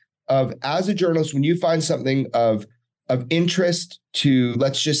 Bryce, of as a journalist, when you find something of interest to,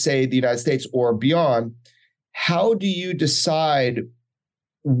 let's just say, the United States or beyond, how do you decide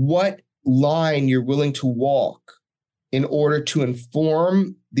what line you're willing to walk in order to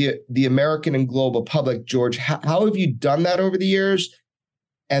inform the American and global public, George? How have you done that over the years?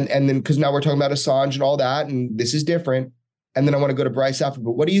 And then, because now we're talking about Assange and all that, and this is different. And then I want to go to Bryce after.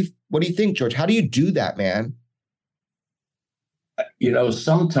 But what do you think, George? How do you do that, man?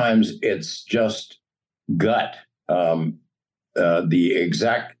 Sometimes it's just gut. The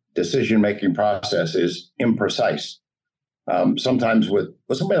exact decision-making process is imprecise. Sometimes with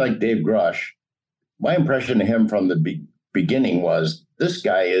somebody like Dave Grush, my impression of him from the beginning was this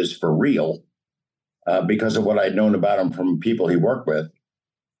guy is for real because of what I'd known about him from people he worked with.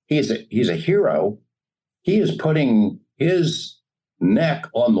 He's a hero. He is putting his neck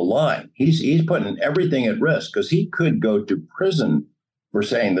on the line. He's putting everything at risk because he could go to prison for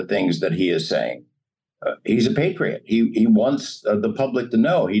saying the things that he is saying. He's a patriot. He wants the public to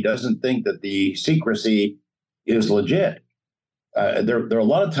know. He doesn't think that the secrecy is legit. There are a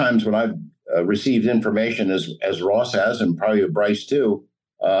lot of times when I've received information, as Ross has, and probably Bryce too,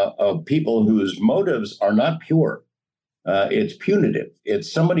 of people whose motives are not pure. It's punitive.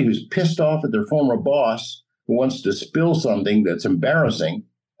 It's somebody who's pissed off at their former boss who wants to spill something that's embarrassing,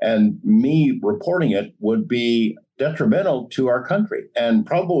 and me reporting it would be detrimental to our country and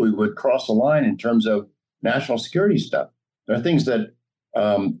probably would cross the line in terms of national security stuff. There are things that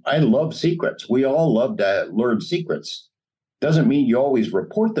I love secrets. We all love to learn secrets. Doesn't mean you always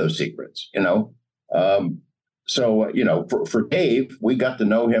report those secrets, So, for Dave, we got to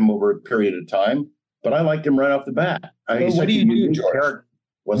know him over a period of time, but I liked him right off the bat. What do you do, George?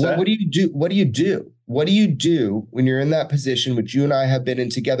 What do you do? What do you do? What do you do when you're in that position, which you and I have been in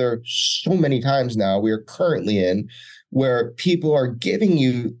together so many times now, we are currently in, where people are giving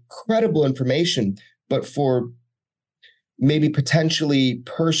you credible information, but for maybe potentially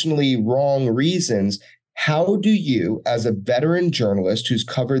personally wrong reasons? How do you, as a veteran journalist who's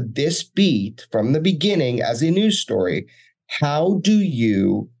covered this beat from the beginning as a news story, how do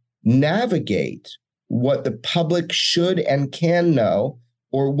you navigate what the public should and can know?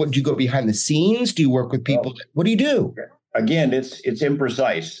 Or what, do you go behind the scenes? Do you work with people? What do you do? Again, it's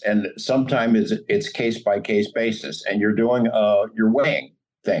imprecise, and sometimes it's case by case basis, and you're weighing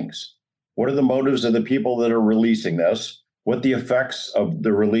things. What are the motives of the people that are releasing this? what the effects of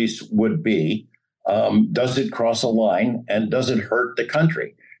the release would be. Does it cross a line, and does it hurt the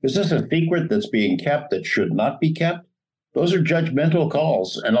country? Is this a secret that's being kept that should not be kept? Those are judgmental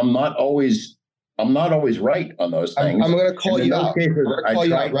calls, and I'm not always right on those things. I'm going to call you out. I'm going to call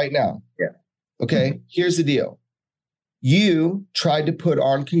you out right now. Yeah. Okay. Here's the deal. You tried to put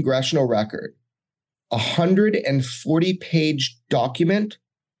on congressional record a 140-page document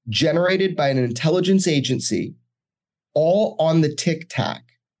generated by an intelligence agency, all on the Tic Tac.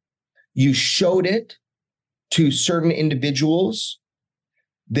 You showed it to certain individuals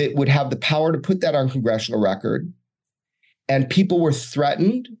that would have the power to put that on congressional record, and people were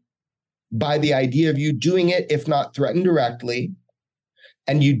threatened by the idea of you doing it, if not threatened directly,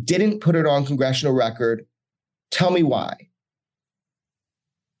 and you didn't put it on congressional record. Tell me why.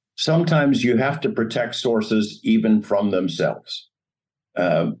 Sometimes you have to protect sources even from themselves.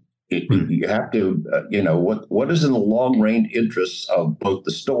 You have to, what is in the long range interests of both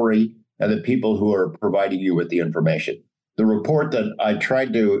the story and the people who are providing you with the information. The report that I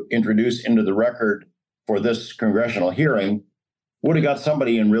tried to introduce into the record for this congressional hearing would have got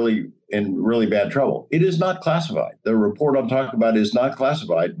somebody in really bad trouble. It is not classified. The report I'm talking about is not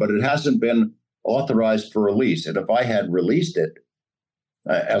classified, but it hasn't been authorized for release. And if I had released it,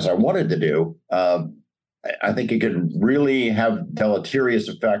 as I wanted to do, I think it could really have deleterious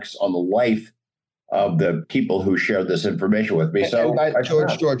effects on the life of the people who shared this information with me. So,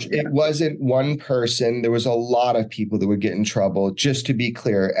 George, it wasn't one person. There was a lot of people that would get in trouble, just to be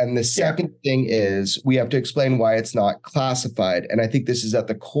clear. And the second thing is we have to explain why it's not classified. And I think this is at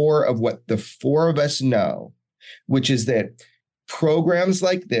the core of what the four of us know, which is that programs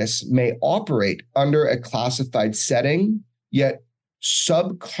like this may operate under a classified setting, yet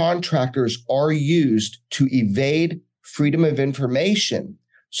subcontractors are used to evade freedom of information.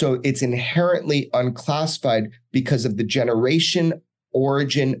 So it's inherently unclassified because of the generation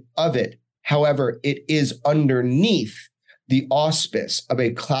origin of it. However, it is underneath the auspice of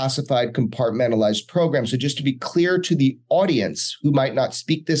a classified, compartmentalized program. So just to be clear to the audience who might not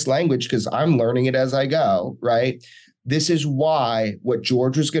speak this language, because I'm learning it as I go, right? This is why what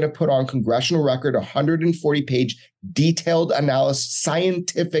George was going to put on congressional record, 140-page detailed analysis,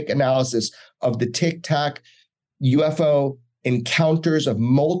 scientific analysis of the Tic Tac UFO encounters of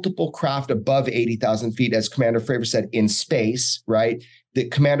multiple craft above 80,000 feet, as Commander Fravor said, in space, right?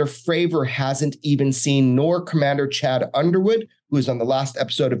 That Commander Fravor hasn't even seen, nor Commander Chad Underwood, who is on the last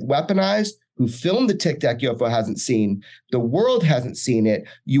episode of Weaponized, who filmed the Tic Tac UFO, hasn't seen. The world hasn't seen it.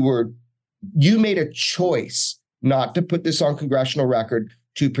 You made a choice not to put this on congressional record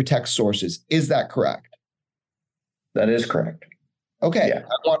to protect sources. Is that correct? That is correct. Okay. Yeah.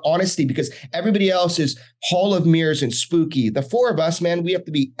 I want honesty, because everybody else is Hall of Mirrors and spooky. The four of us, man, we have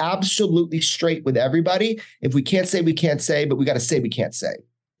to be absolutely straight with everybody. If we can't say, we can't say, but we got to say we can't say.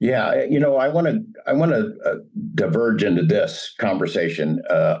 Yeah, I want to diverge into this conversation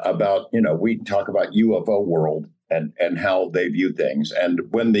about, we talk about UFO world and how they view things. And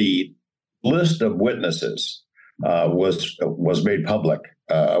when the list of witnesses was made public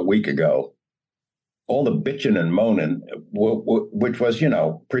a week ago, all the bitching and moaning, which was,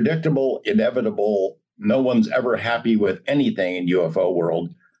 predictable, inevitable. No one's ever happy with anything in UFO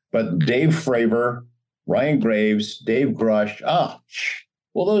world. But Dave Fravor, Ryan Graves, Dave Grush,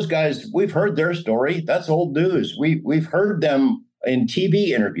 well, those guys, we've heard their story. That's old news. We've heard them in TV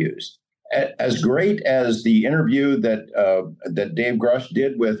interviews. As great as the interview that Dave Grush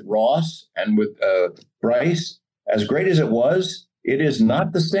did with Ross and with Bryce, as great as it is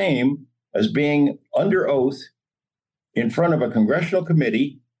not the same as being under oath in front of a congressional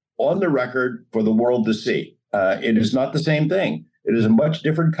committee on the record for the world to see. It is not the same thing. It is a much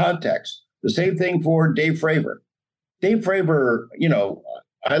different context. The same thing for Dave Fravor. Dave Fravor,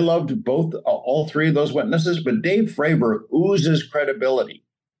 I loved all three of those witnesses, but Dave Fravor oozes credibility.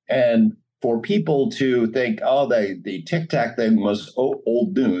 And for people to think, the Tic Tac thing was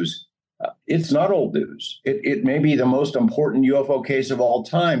old news, it's not old news. It may be the most important UFO case of all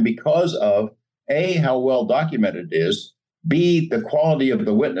time because of A, how well documented it is, B, the quality of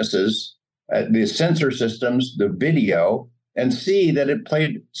the witnesses, the sensor systems, the video, and C, that it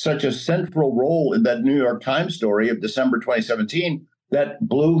played such a central role in that New York Times story of December 2017 that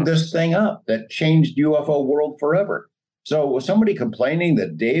blew this thing up, that changed UFO world forever. So was somebody complaining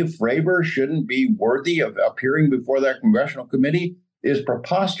that Dave Fravor shouldn't be worthy of appearing before that congressional committee is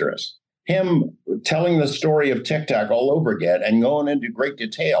preposterous. Him telling the story of Tic Tac all over again and going into great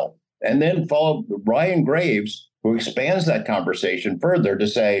detail, and then followed Ryan Graves, who expands that conversation further to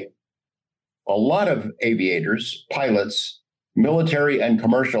say a lot of aviators, pilots, military and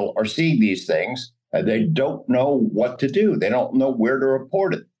commercial, are seeing these things, They don't know what to do. They don't know where to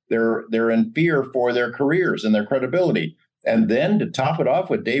report it. They're in fear for their careers and their credibility. And then to top it off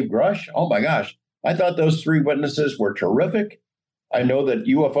with Dave Grush, oh my gosh, I thought those three witnesses were terrific. I know that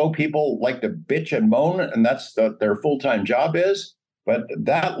UFO people like to bitch and moan, and that's their full-time job is. But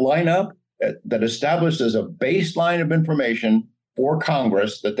that lineup that establishes a baseline of information for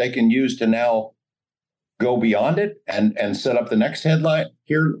Congress that they can use to now go beyond it and set up the next headline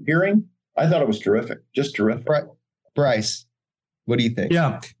hearing, I thought it was terrific, just terrific. Bryce, what do you think?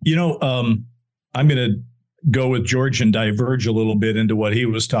 Yeah, I'm going to go with George and diverge a little bit into what he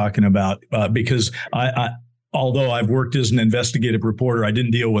was talking about because I although I've worked as an investigative reporter, I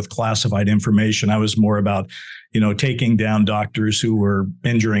didn't deal with classified information. I was more about, taking down doctors who were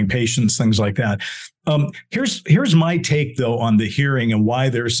injuring patients, things like that. Here's my take, though, on the hearing and why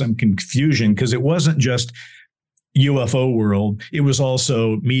there's some confusion, because it wasn't just UFO world. It was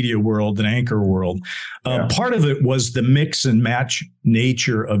also media world and anchor world. Part of it was the mix and match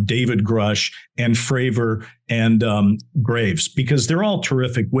nature of David Grush and Fravor and Graves, because they're all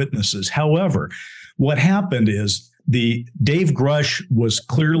terrific witnesses. However, what happened is the Dave Grush was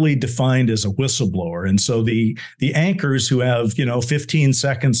clearly defined as a whistleblower. And so the anchors who have, 15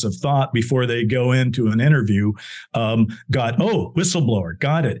 seconds of thought before they go into an interview got, whistleblower,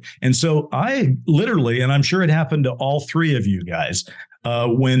 got it. And so I literally, and I'm sure it happened to all three of you guys,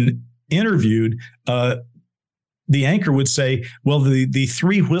 when interviewed, the anchor would say, well, the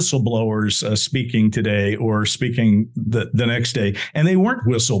three whistleblowers speaking today or speaking the next day, and they weren't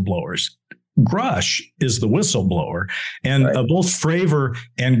whistleblowers. Grush is the whistleblower. And both Fravor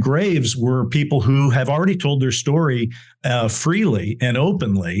and Graves were people who have already told their story freely and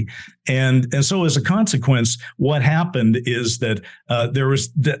openly. And so as a consequence, what happened is that there was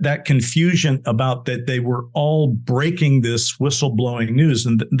that confusion about that they were all breaking this whistleblowing news.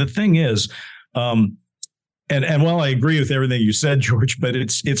 And the thing is, and while I agree with everything you said, George, but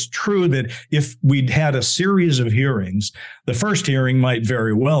it's true that if we'd had a series of hearings, the first hearing might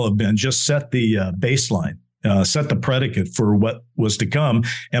very well have been just set the baseline, set the predicate for what was to come.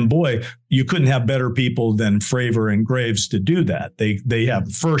 And boy, you couldn't have better people than Fravor and Graves to do that. They have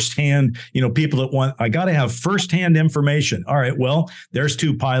firsthand, people that want, I got to have firsthand information. All right, well, there's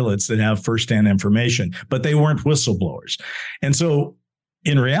two pilots that have firsthand information, but they weren't whistleblowers. And so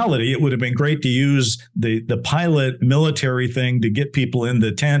in reality, it would have been great to use the pilot military thing to get people in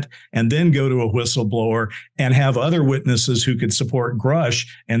the tent and then go to a whistleblower and have other witnesses who could support Grush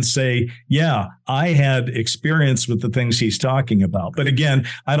and say, yeah, I had experience with the things he's talking about. But again,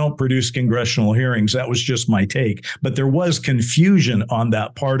 I don't produce congressional hearings. That was just my take. But there was confusion on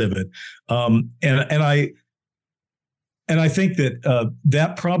that part of it. And I think that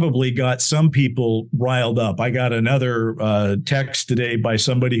that probably got some people riled up. I got another text today by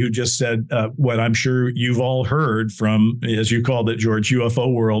somebody who just said what I'm sure you've all heard from, as you called it, George,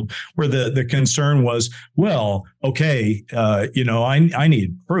 UFO world, where the concern was, well, okay, I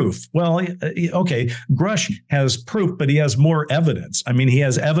need proof. Well, okay, Grush has proof, but he has more evidence. I mean, he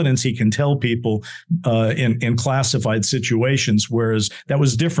has evidence he can tell people in classified situations, whereas that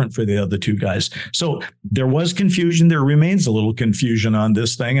was different for the other two guys. So there was confusion. There remains a little confusion on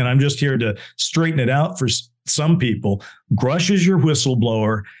this thing, and I'm just here to straighten it out for some people. Grush is your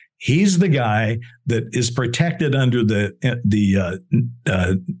whistleblower. He's the guy that is protected under the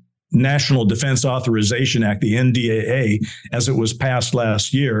National Defense Authorization Act, the NDAA, as it was passed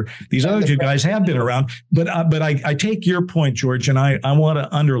last year. These other two guys have been around, but I take your point, George, and I want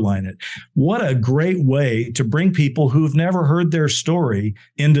to underline it. What a great way to bring people who've never heard their story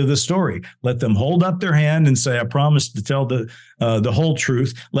into the story. Let them hold up their hand and say, I promise to tell the whole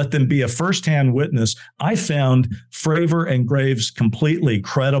truth. Let them be a firsthand witness. I found Fravor and Graves completely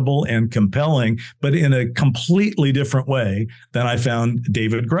credible and compelling, but in a completely different way than I found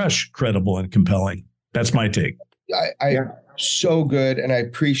David Grush credible and compelling. That's my take. So good. And I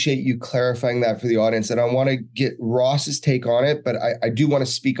appreciate you clarifying that for the audience. And I want to get Ross's take on it, but I do want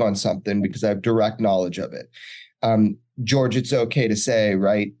to speak on something because I have direct knowledge of it. George, it's okay to say,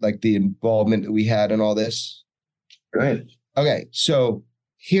 right? Like the involvement that we had in all this. Go ahead. Okay. So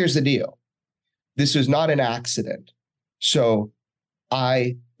here's the deal. This was not an accident. So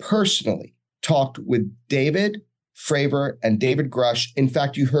I personally talked with David Fravor and David Grush. In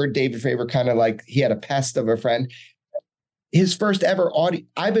fact, you heard David Fravor kind of like he had a pest of a friend. His first ever audio.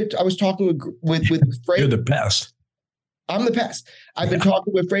 I was talking with Fravor. You're the pest. I'm the pest. I've been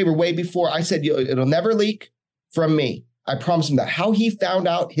talking with Fravor way before. I said, it'll never leak from me. I promised him that. How he found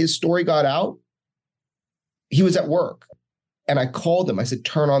out his story got out, he was at work. And I called him. I said,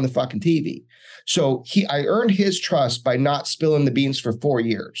 turn on the fucking TV. So I earned his trust by not spilling the beans for 4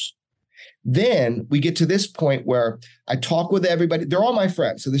 years. Then we get to this point where I talk with everybody. They're all my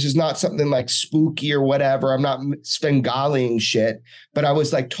friends. So this is not something like spooky or whatever. I'm not Svengaliing shit, but I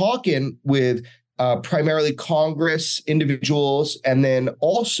was like talking with primarily Congress individuals and then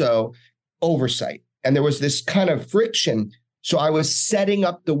also oversight. And there was this kind of friction. So I was setting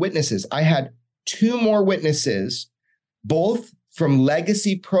up the witnesses. I had 2 more witnesses, both from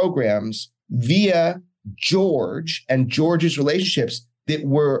legacy programs via George and George's relationships that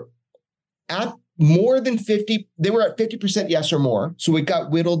were at more than 50. They were at 50% yes or more. So it got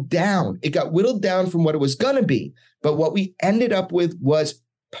whittled down. It got whittled down from what it was going to be. But what we ended up with was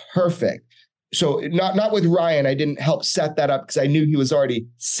perfect. So not with Ryan. I didn't help set that up because I knew he was already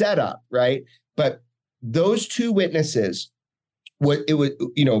set up, right? But those 2 witnesses,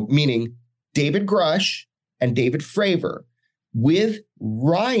 meaning David Grush and David Fravor, with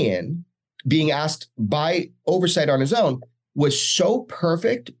Ryan being asked by oversight on his own, was so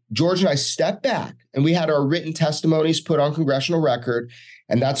perfect. George and I stepped back and we had our written testimonies put on congressional record,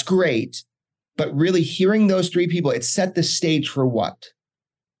 and that's great. But really hearing those 3 people, it set the stage for what?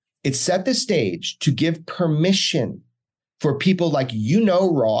 It set the stage to give permission for people like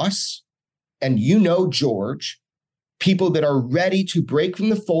Ross and George, people that are ready to break from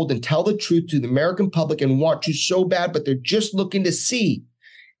the fold and tell the truth to the American public and want to so bad, but they're just looking to see.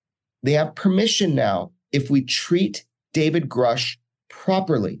 They have permission now if we treat David Grush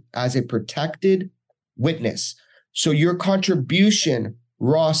properly as a protected witness. So your contribution,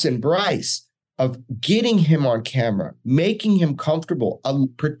 Ross and Bryce, of getting him on camera, making him comfortable,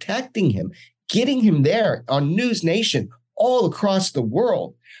 protecting him, getting him there on News Nation all across the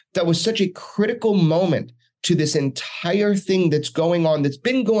world, that was such a critical moment to this entire thing that's going on, that's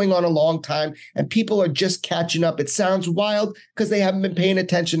been going on a long time, and people are just catching up. It sounds wild because they haven't been paying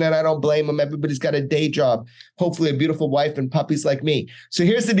attention, and I don't blame them. Everybody's got a day job, hopefully a beautiful wife and puppies like me. So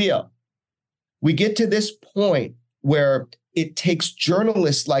here's the deal. We get to this point where it takes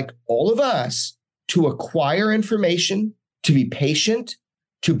journalists like all of us to acquire information, to be patient,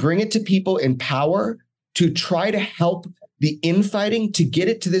 to bring it to people in power, to try to help the infighting to get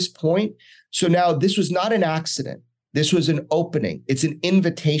it to this point. So now this was not an accident. This was an opening. It's an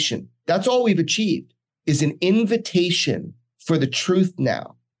invitation. That's all we've achieved, is an invitation for the truth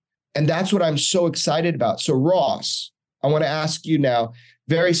now. And that's what I'm so excited about. So Ross, I want to ask you now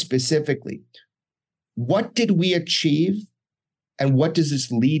very specifically, what did we achieve and what does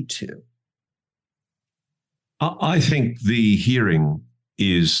this lead to? I think the hearing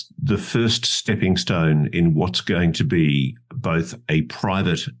is the first stepping stone in what's going to be both a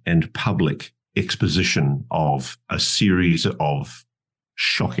private and public exposition of a series of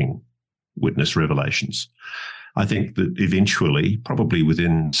shocking witness revelations. I think that eventually, probably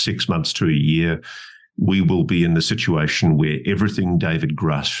within 6 months to a year, we will be in the situation where everything David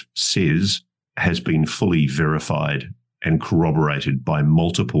Grush says has been fully verified and corroborated by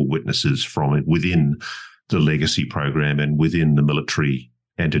multiple witnesses from within the legacy program and within the military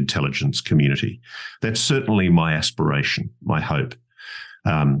and intelligence community. That's certainly my aspiration, my hope.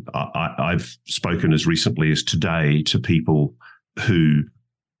 I've spoken as recently as today to people who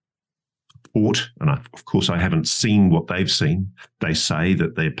report, and of course I haven't seen what they've seen. They say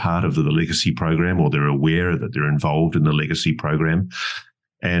that they're part of the legacy program, or they're aware that they're involved in the legacy program,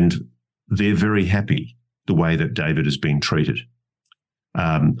 and they're very happy the way that David has been treated.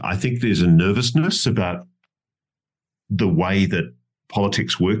 I think there's a nervousness about the way that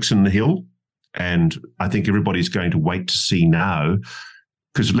politics works in the Hill, and I think everybody's going to wait to see now,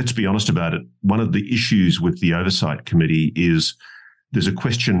 because let's be honest about it, one of the issues with the Oversight Committee is there's a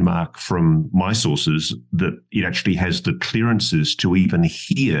question mark from my sources that it actually has the clearances to even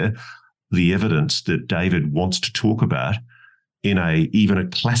hear the evidence that David wants to talk about in even a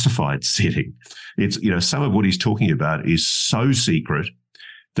classified setting. It's, some of what he's talking about is so secret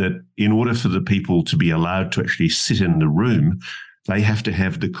that in order for the people to be allowed to actually sit in the room, they have to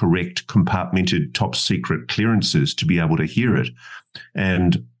have the correct compartmented top secret clearances to be able to hear it.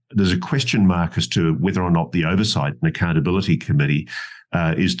 And there's a question mark as to whether or not the Oversight and Accountability Committee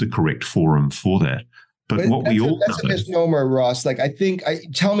is the correct forum for that. But what we all that's a misnomer, Ross. Like, I think,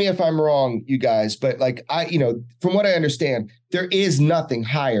 tell me if I'm wrong, you guys, but like, from what I understand, there is nothing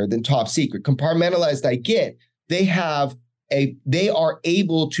higher than top secret. Compartmentalized, I get. They are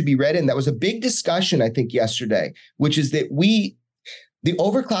able to be read in. That was a big discussion, I think, yesterday, which is that the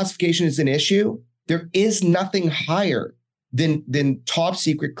overclassification is an issue. There is nothing higher than top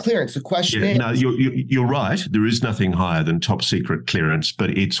secret clearance. The question is... No, you're right. There is nothing higher than top secret clearance,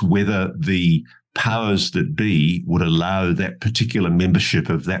 but it's whether the powers that be would allow that particular membership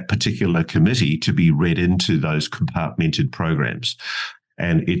of that particular committee to be read into those compartmented programs.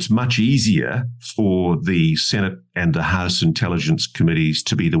 And it's much easier for the Senate and the House Intelligence Committees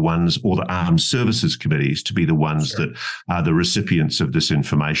to be the ones, or the Armed Services Committees to be the ones that are the recipients of this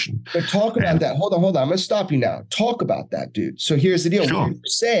information. But talk about that. Hold on. I'm going to stop you now. Talk about that, dude. So here's the deal. Sure.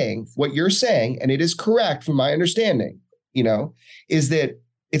 What you're saying, and it is correct from my understanding, is that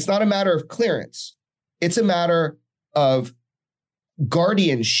it's not a matter of clearance. It's a matter of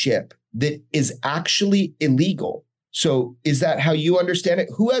guardianship that is actually illegal. So is that how you understand it?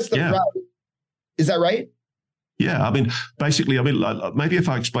 Who has the right? Is that right? Yeah. Basically, maybe if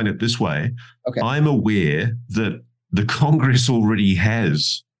I explain it this way, I'm aware that the Congress already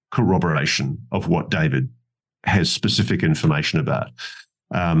has corroboration of what David has specific information about.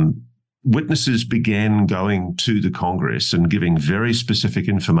 Witnesses began going to the Congress and giving very specific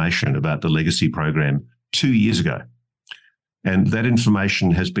information about the legacy program 2 years ago. And that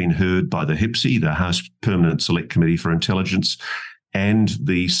information has been heard by the HPSI, the House Permanent Select Committee for Intelligence, and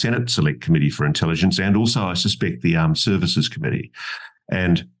the Senate Select Committee for Intelligence, and also, I suspect, the Armed Services Committee.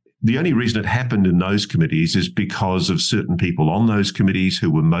 And the only reason it happened in those committees is because of certain people on those committees who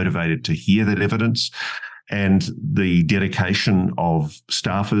were motivated to hear that evidence, and the dedication of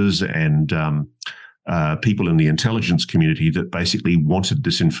staffers and people in the intelligence community that basically wanted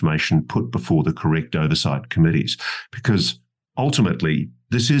this information put before the correct oversight committees. Because ultimately,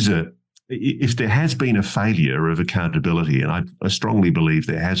 if there has been a failure of accountability, and I strongly believe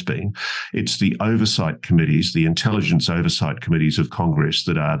there has been, it's the oversight committees, the intelligence oversight committees of Congress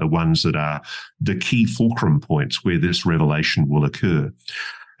that are the ones that are the key fulcrum points where this revelation will occur.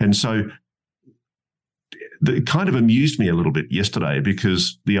 And so it kind of amused me a little bit yesterday,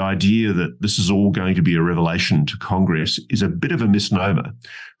 because the idea that this is all going to be a revelation to Congress is a bit of a misnomer.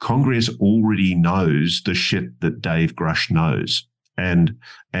 Congress already knows the shit that Dave Grush knows. And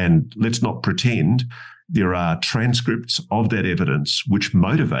let's not pretend. There are transcripts of that evidence which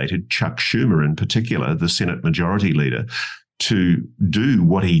motivated Chuck Schumer in particular, the Senate Majority Leader, to do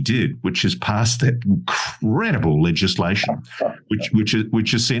what he did, which is pass that incredible legislation,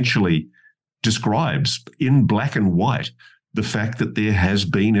 which essentially describes in black and white the fact that there has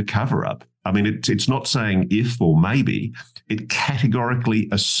been a cover-up. It's not saying if or maybe. It categorically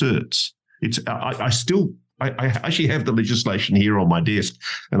asserts. I actually have the legislation here on my desk,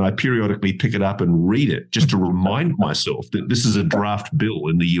 and I periodically pick it up and read it just to remind myself that this is a draft bill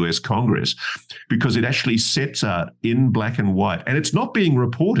in the US Congress, because it actually sets out in black and white, and it's not being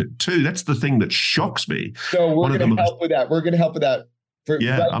reported too. That's the thing that shocks me. So we're going to help with that. We're going to help with that.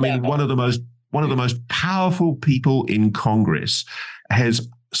 One of the most powerful people in Congress has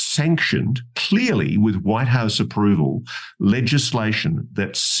sanctioned, clearly with White House approval, legislation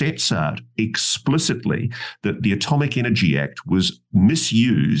that sets out explicitly that the Atomic Energy Act was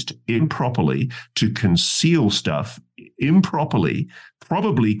misused improperly to conceal stuff improperly,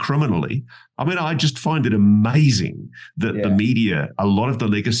 probably criminally. I just find it amazing that the media, a lot of the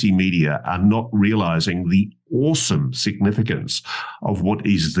legacy media, are not realizing the awesome significance of what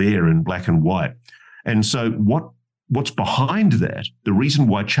is there in black and white. And so what's behind that, the reason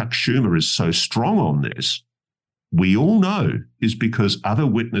why Chuck Schumer is so strong on this, we all know, is because other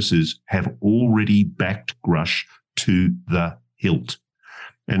witnesses have already backed Grush to the hilt.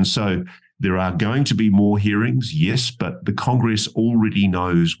 And so there are going to be more hearings, yes, but the Congress already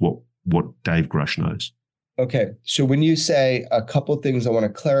knows what Dave Grush knows. Okay, so when you say a couple of things I want to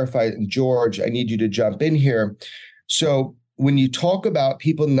clarify, and George, I need you to jump in here. So when you talk about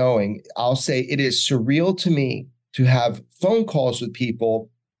people knowing, I'll say it is surreal to me to have phone calls with people,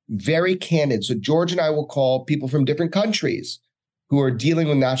 very candid. So George and I will call people from different countries who are dealing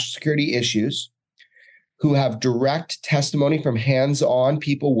with national security issues, who have direct testimony from hands-on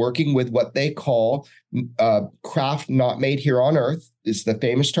people working with what they call craft not made here on Earth, is the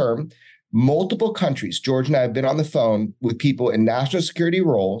famous term. Multiple countries. George and I have been on the phone with people in national security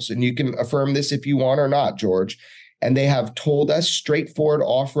roles, and you can affirm this if you want or not, George. And they have told us straightforward,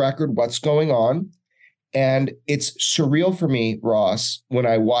 off record, what's going on. And it's surreal for me, Ross, when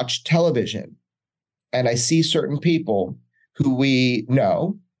I watch television and I see certain people who we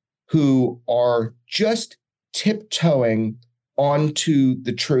know who are just tiptoeing onto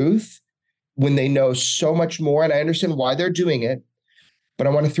the truth when they know so much more. And I understand why they're doing it. But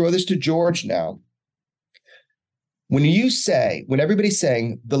I want to throw this to George now. When everybody's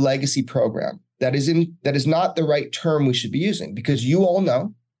saying the legacy program, that is not the right term we should be using, because you all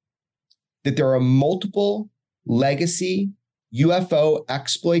know that there are multiple legacy UFO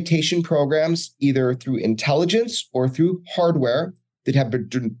exploitation programs, either through intelligence or through hardware, that have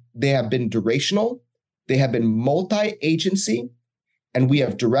been durational, they have been multi-agency, and we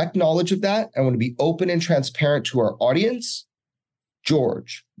have direct knowledge of that. I want to be open and transparent to our audience.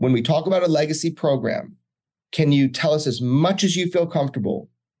 George, when we talk about a legacy program, can you tell us as much as you feel comfortable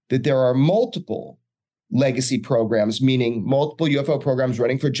that there are multiple legacy programs, meaning multiple UFO programs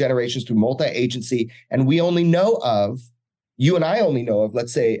running for generations through multi-agency, and we only know of, you and I only know of,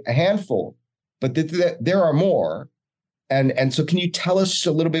 let's say, a handful, but there are more. And so can you tell us just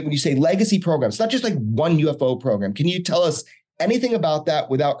a little bit when you say legacy programs, not just like one UFO program, can you tell us anything about that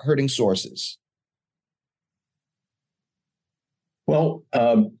without hurting sources? Well,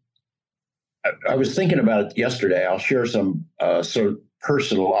 I was thinking about it yesterday. I'll share some sort of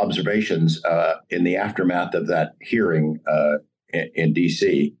personal observations in the aftermath of that hearing in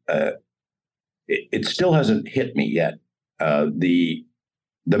D.C. It still hasn't hit me yet, the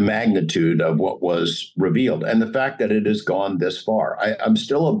magnitude of what was revealed and the fact that it has gone this far. I'm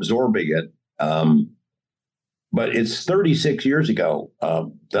still absorbing it, but it's 36 years ago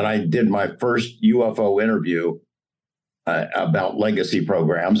that I did my first UFO interview about legacy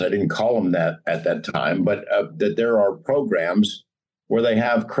programs. I didn't call them that at that time, but that there are programs where they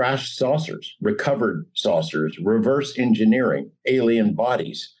have crashed saucers, recovered saucers, reverse engineering, alien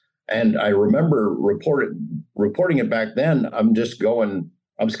bodies. And I remember reporting it back then. I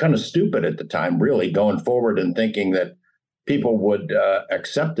was kind of stupid at the time, really, going forward and thinking that people would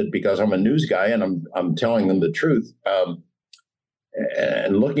accept it because I'm a news guy and I'm telling them the truth.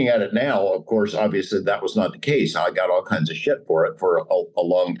 And looking at it now, of course, obviously that was not the case. I got all kinds of shit for it for a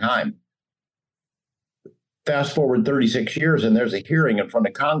long time. Fast forward 36 years, and there's a hearing in front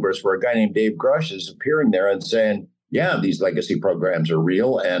of Congress where a guy named Dave Grush is appearing there and saying, yeah, these legacy programs are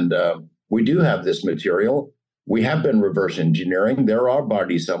real, and we do have this material. We have been reverse engineering. There are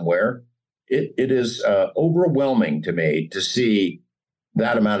bodies somewhere. It is overwhelming to me to see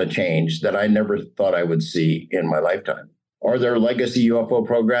that amount of change that I never thought I would see in my lifetime. Are there legacy UFO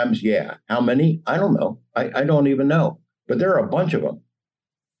programs? Yeah. How many? I don't know. I don't even know. But there are a bunch of them.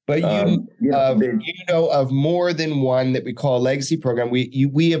 But you know of more than one that we call a legacy program.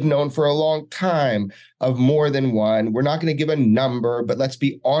 We have known for a long time of more than one. We're not going to give a number, but let's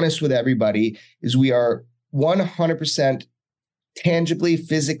be honest with everybody, is we are 100% tangibly,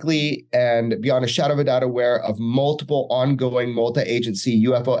 physically, and beyond a shadow of a doubt aware of multiple ongoing multi-agency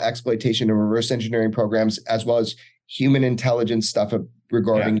UFO exploitation and reverse engineering programs, as well as human intelligence stuff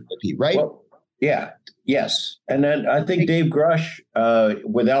regarding UAP, right? Well, yeah. Yes. And then I think Dave Grush,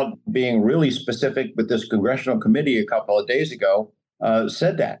 without being really specific with this congressional committee a couple of days ago,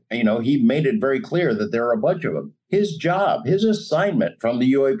 said that. He made it very clear that there are a bunch of them. His job, his assignment from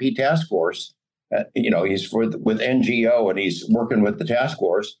the UAP task force, he's with NGO and he's working with the task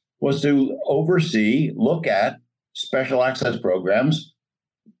force, was to oversee, look at special access programs.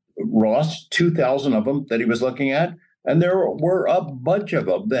 Ross, 2,000 of them that he was looking at. And there were a bunch of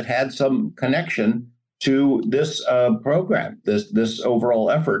them that had some connection to this program, this overall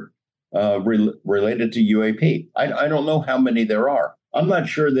effort related to UAP. I don't know how many there are. I'm not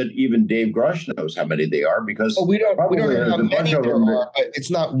sure that even Dave Grush knows how many they are because we don't know how many there are, but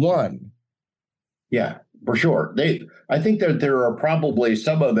it's not one. Yeah, for sure. I think that there are probably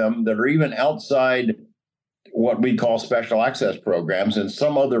some of them that are even outside what we call special access programs in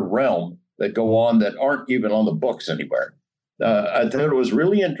some other realm that go on that aren't even on the books anywhere. I thought it was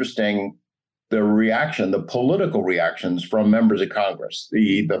really interesting, the political reactions from members of Congress.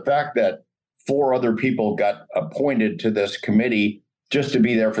 The fact that 4 other people got appointed to this committee just to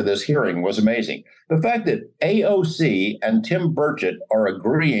be there for this hearing was amazing. The fact that AOC and Tim Burchett are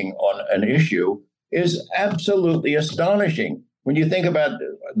agreeing on an issue is absolutely astonishing. When you think about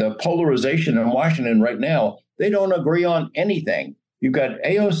the polarization in Washington right now, they don't agree on anything. You've got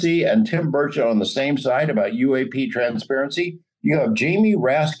AOC and Tim Burchett on the same side about UAP transparency. You have Jamie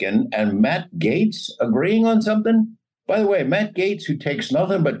Raskin and Matt Gaetz agreeing on something. By the way, Matt Gaetz, who takes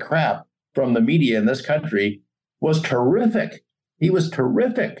nothing but crap from the media in this country, was terrific. He was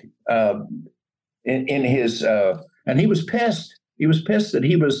terrific in his, and he was pissed. He was pissed that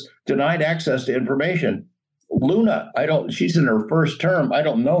he was denied access to information. Luna, she's in her first term. I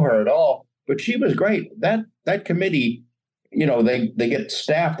don't know her at all, but she was great. That committee, they get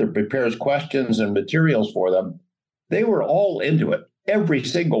staff that prepares questions and materials for them. They were all into it. Every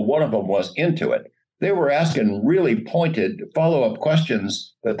single one of them was into it. They were asking really pointed follow-up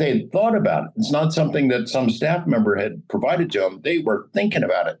questions that they had thought about. It's not something that some staff member had provided to them. They were thinking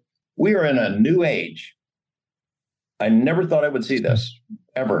about it. We are in a new age. I never thought I would see this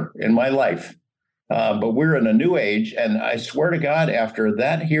ever in my life. But we're in a new age. And I swear to God, after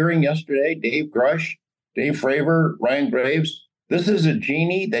that hearing yesterday, Dave Grush, Dave Fravor, Ryan Graves, this is a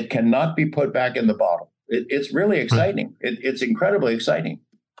genie that cannot be put back in the bottle. It's really exciting. It's incredibly exciting.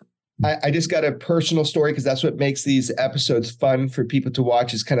 I just got a personal story because that's what makes these episodes fun for people to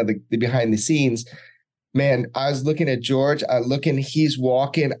watch is kind of the behind the scenes. Man, I was looking at George, he's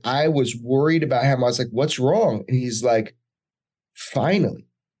walking. I was worried about him. I was like, what's wrong? And he's like, finally,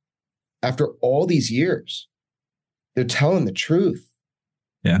 after all these years, they're telling the truth.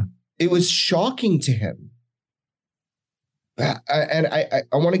 Yeah. It was shocking to him. I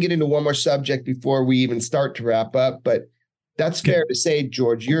want to get into one more subject before we even start to wrap up, but that's fair to say,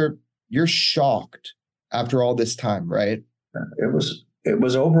 George, you're shocked after all this time, right? It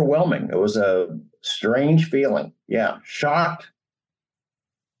was overwhelming. It was a strange feeling. Yeah. Shocked.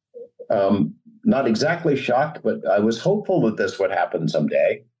 Not exactly shocked, but I was hopeful that this would happen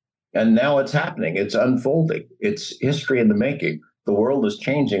someday. And now it's happening. It's unfolding. It's history in the making. The world is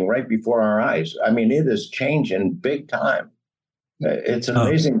changing right before our eyes. I mean, it is changing big time. It's an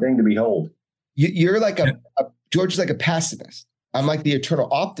amazing thing to behold. You're like George is like a pacifist. I'm like the eternal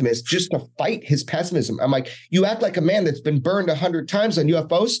optimist just to fight his pessimism. I'm like, you act like a man that's been burned 100 times on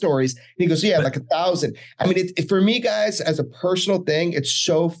UFO stories. And he goes, yeah, like 1,000. I mean, for me, guys, as a personal thing, it's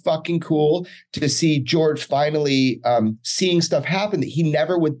so fucking cool to see George finally seeing stuff happen that he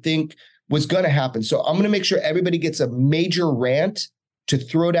never would think was going to happen. So I'm going to make sure everybody gets a major rant to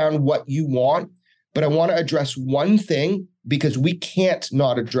throw down what you want. But I want to address one thing because we can't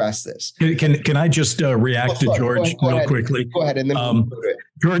not address this. Can I just react to George real quickly? Go ahead. And then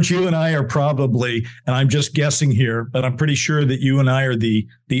George, you and I are probably, and I'm just guessing here, but I'm pretty sure that you and I are the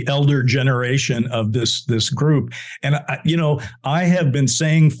elder generation of this group. And, I have been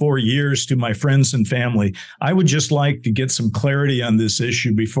saying for years to my friends and family, I would just like to get some clarity on this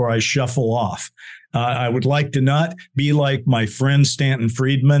issue before I shuffle off. I would like to not be like my friend Stanton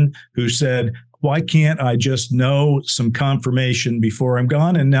Friedman, who said, why can't I just know some confirmation before I'm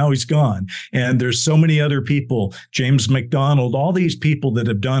gone? And now he's gone. And there's so many other people, James McDonald, all these people that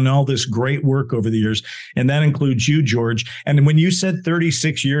have done all this great work over the years. And that includes you, George. And when you said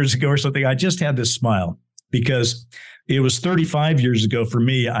 36 years ago or something, I just had this smile because it was 35 years ago for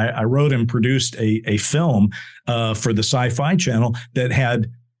me. I wrote and produced a film for the Sci-Fi Channel that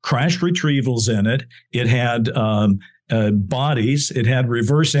had crashed retrievals in it. It had bodies. It had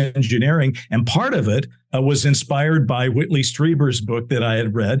reverse engineering. And part of it was inspired by Whitley Strieber's book that I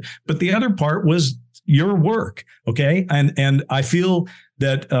had read. But the other part was your work. Okay. And I feel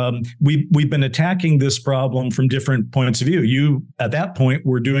that we've been attacking this problem from different points of view. You, at that point,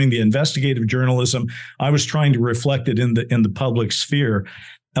 were doing the investigative journalism. I was trying to reflect it in the public sphere.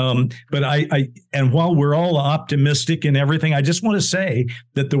 But and while we're all optimistic and everything, I just want to say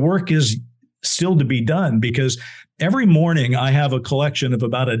that the work is still to be done because every morning I have a collection of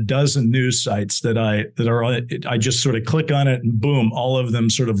about a dozen news sites that I just sort of click on it and boom, all of them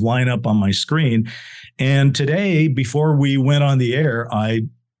sort of line up on my screen. And today, before we went on the air, I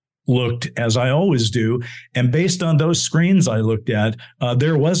looked, as I always do, and based on those screens I looked at,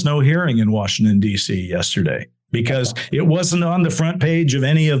 there was no hearing in Washington, D.C. yesterday, because it wasn't on the front page of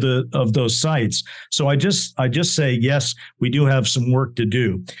any of those sites. So I just say, yes, we do have some work to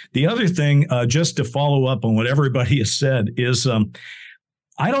do. The other thing, just to follow up on what everybody has said, is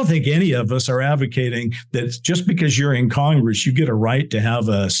I don't think any of us are advocating that just because you're in Congress, you get a right to have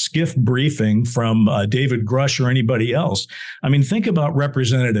a skiff briefing from David Grush or anybody else. I mean, think about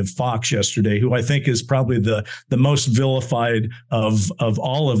Representative Fox yesterday, who I think is probably the most vilified of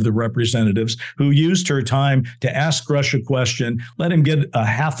all of the representatives, who used her time to ask Grush a question, let him get a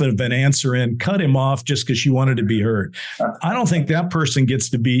half of an answer in, cut him off just because she wanted to be heard. I don't think that person gets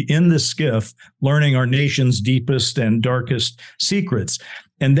to be in the skiff learning our nation's deepest and darkest secrets.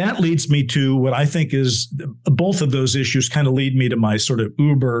 And that leads me to what I think is both of those issues kind of lead me to my sort of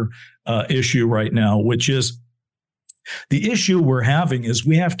uber issue right now, which is the issue we're having is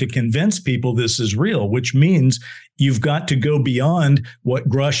we have to convince people this is real, which means you've got to go beyond what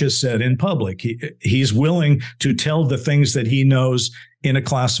Grush has said in public. He's willing to tell the things that he knows in a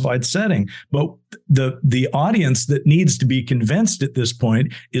classified setting. But the audience that needs to be convinced at this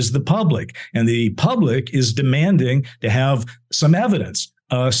point is the public. And the public is demanding to have some evidence.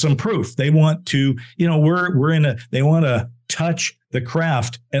 Some proof. They want to, they want to touch the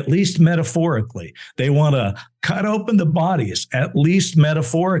craft, at least metaphorically. They want to cut open the bodies, at least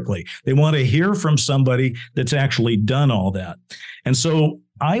metaphorically. They want to hear from somebody that's actually done all that. And so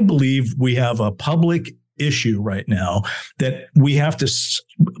I believe we have a public issue right now that we have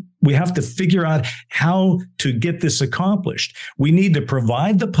to figure out how to get this accomplished. We need to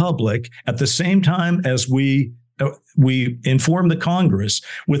provide the public at the same time as we we inform the Congress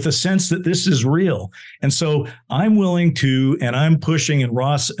with the sense that this is real. And so I'm willing to, and I'm pushing, and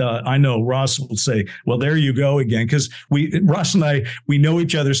Ross, I know Ross will say, well, there you go again. Because Ross and I, we know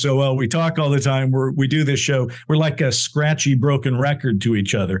each other so well. We talk all the time. We do this show. We're like a scratchy, broken record to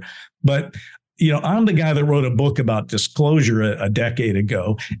each other. But I'm the guy that wrote a book about disclosure a decade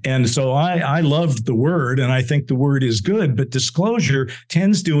ago. And so I love the word, and I think the word is good, but disclosure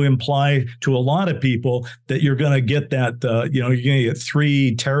tends to imply to a lot of people that you're going to get that, you're going to get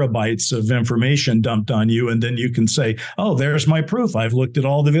 3 terabytes of information dumped on you. And then you can say, oh, there's my proof. I've looked at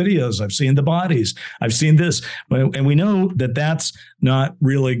all the videos. I've seen the bodies. I've seen this. And we know that that's not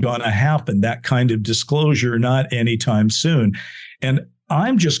really going to happen, that kind of disclosure, not anytime soon. And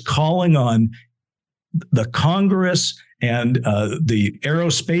I'm just calling on the Congress and the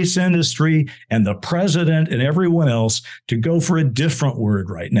aerospace industry and the president and everyone else to go for a different word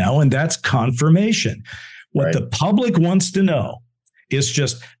right now, and that's confirmation. What the public wants to know is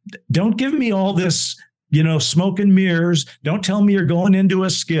just, don't give me all this, smoke and mirrors. Don't tell me you're going into a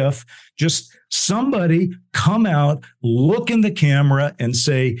skiff. Just somebody come out, look in the camera and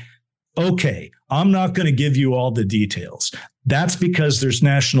say, okay, I'm not going to give you all the details. That's because there's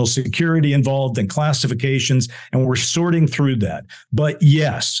national security involved and classifications, and we're sorting through that. But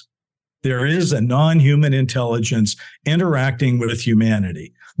yes, there is a non-human intelligence interacting with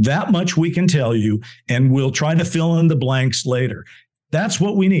humanity. That much we can tell you, and we'll try to fill in the blanks later. That's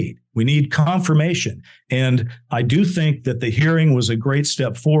what we need. We need confirmation. And I do think that the hearing was a great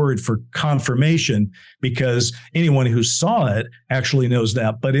step forward for confirmation, because anyone who saw it actually knows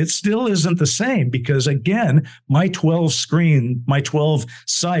that. But it still isn't the same, because, again, my 12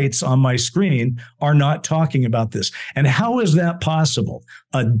 sites on my screen are not talking about this. And how is that possible?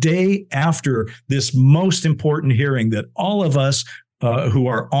 A day after this most important hearing that all of us who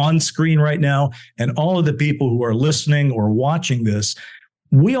are on screen right now and all of the people who are listening or watching this,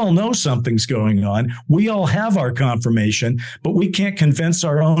 we all know something's going on. We all have our confirmation, but we can't convince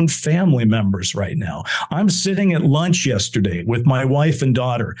our own family members right now. I'm sitting at lunch yesterday with my wife and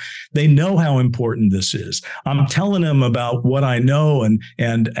daughter. They know how important this is. I'm telling them about what I know and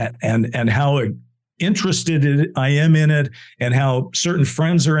how interested I am in it, and how certain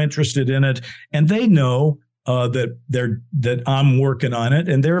friends are interested in it, and they know that I'm working on it,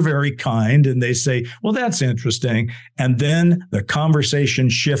 and they're very kind, and they say, well, that's interesting. And then the conversation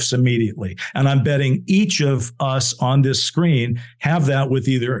shifts immediately. And I'm betting each of us on this screen have that with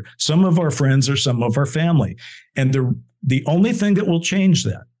either some of our friends or some of our family. And the only thing that will change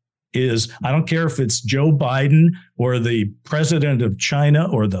that is, I don't care if it's Joe Biden or the president of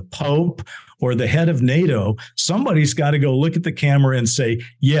China or the Pope or the head of NATO, somebody's got to go look at the camera and say,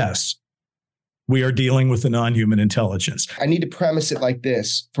 yes, we are dealing with a non-human intelligence. I need to premise it like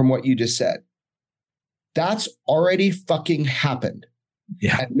this from what you just said. That's already fucking happened.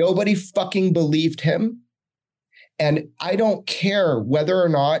 Yeah. And nobody fucking believed him. And I don't care whether or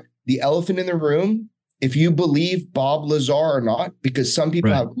not the elephant in the room, if you believe Bob Lazar or not, because some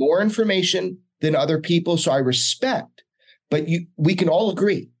people have more information than other people. So I respect, but we can all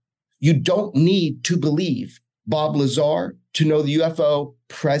agree. You don't need to believe Bob Lazar to know the UFO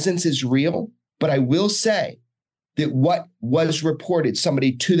presence is real. But I will say that what was reported,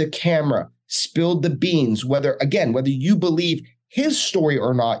 somebody to the camera spilled the beans, whether you believe his story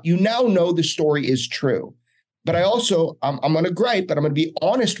or not, you now know the story is true. But I also, I'm going to gripe, but I'm going to be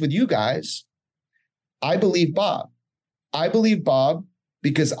honest with you guys. I believe Bob. I believe Bob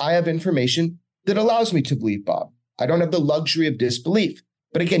because I have information that allows me to believe Bob. I don't have the luxury of disbelief.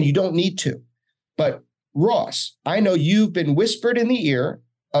 But again, you don't need to. But Ross, I know you've been whispered in the ear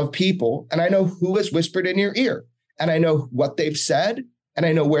of people, and I know who has whispered in your ear, and I know what they've said, and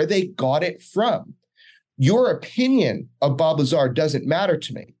I know where they got it from. Your opinion of Bob Lazar doesn't matter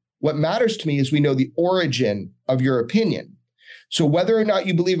to me. What matters to me is we know the origin of your opinion. So whether or not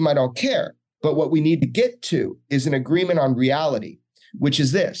you believe him, I don't care. But what we need to get to is an agreement on reality, which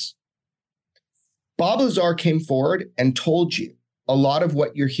is this. Bob Lazar came forward and told you a lot of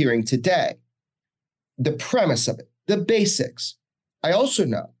what you're hearing today, the premise of it, the basics. I also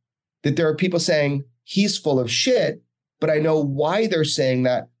know that there are people saying he's full of shit, but I know why they're saying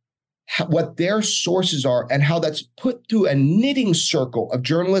that, what their sources are, and how that's put through a knitting circle of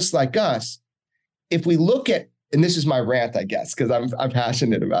journalists like us. If we look at, and this is my rant, I guess, because I'm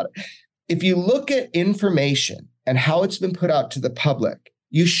passionate about it. If you look at information and how it's been put out to the public,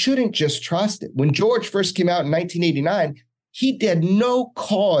 you shouldn't just trust it. When George first came out in 1989, he had no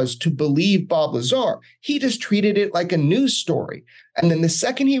cause to believe Bob Lazar. He just treated it like a news story. And then the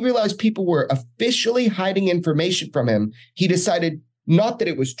second he realized people were officially hiding information from him, he decided not that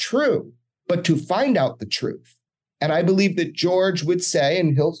it was true, but to find out the truth. And I believe that George would say,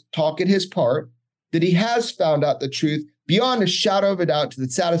 and he'll talk at his part, that he has found out the truth beyond a shadow of a doubt to the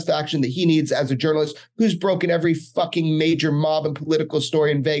satisfaction that he needs as a journalist who's broken every fucking major mob and political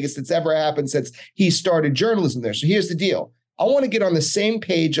story in Vegas that's ever happened since he started journalism there. So here's the deal. I want to get on the same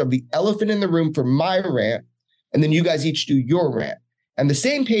page of the elephant in the room for my rant, and then you guys each do your rant. And the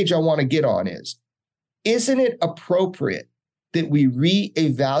same page I want to get on is, isn't it appropriate that we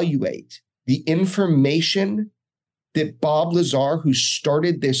reevaluate the information that Bob Lazar, who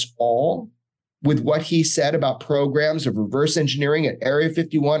started this all, with what he said about programs of reverse engineering at Area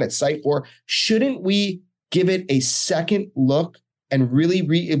 51, at Site 4, shouldn't we give it a second look and really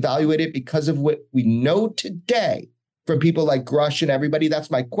reevaluate it because of what we know today from people like Grush and everybody?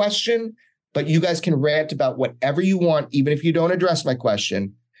 That's my question, but you guys can rant about whatever you want, even if you don't address my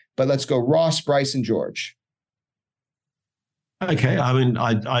question. But let's go Ross, Bryce, and George. Okay, I mean,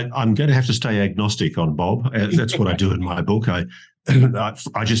 I'm going to have to stay agnostic on Bob. That's what I do in my book. I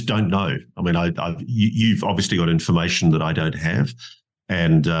just don't know. I mean, you've obviously got information that I don't have,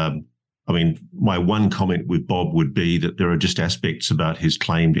 and I mean, my one comment with Bob would be that there are just aspects about his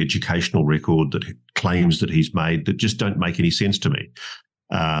claimed educational record, that claims that he's made, that just don't make any sense to me.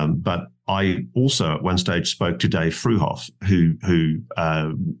 But I also at one stage spoke to Dave Fruhoff, who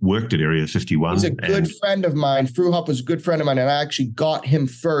worked at Area 51. He's a good friend of mine. Fruhoff was a good friend of mine, and I actually got him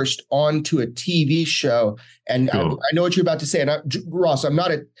first onto a TV show. And sure. I know what you're about to say. And Ross, I'm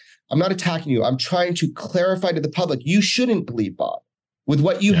not attacking you. I'm trying to clarify to the public. You shouldn't believe Bob. With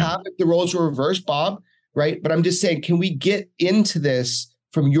what you have, if the roles were reversed, Bob, right? But I'm just saying, can we get into this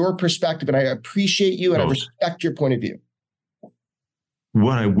from your perspective? And I appreciate you and I respect your point of view.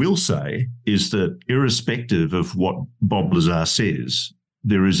 What I will say is that irrespective of what Bob Lazar says,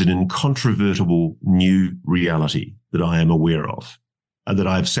 there is an incontrovertible new reality that I am aware of, and that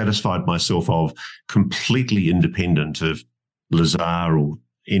I have satisfied myself of, completely independent of Lazar or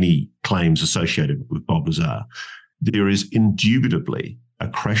any claims associated with Bob Lazar. There is indubitably a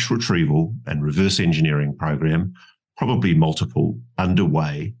crash retrieval and reverse engineering program, probably multiple,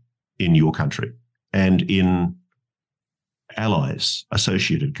 underway in your country and in allies,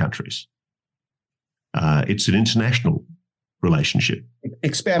 associated countries. It's an international relationship.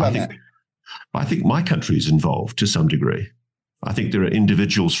 Expand on that. I think my country is involved to some degree. I think there are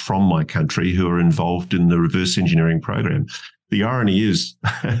individuals from my country who are involved in the reverse engineering program. The irony is,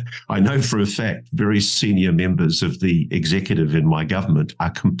 I know for a fact very senior members of the executive in my government are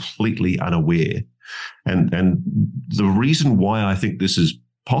completely unaware. And the reason why I think this is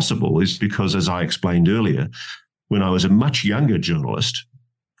possible is because, as I explained earlier, when I was a much younger journalist,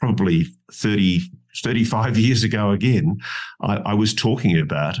 probably 35 years ago again, I was talking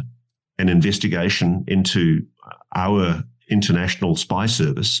about an investigation into our international spy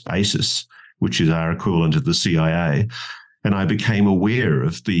service, ASIS, which is our equivalent of the CIA, and I became aware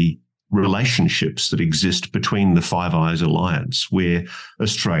of the relationships that exist between the Five Eyes Alliance, where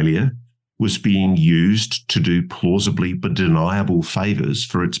Australia was being used to do plausibly but deniable favours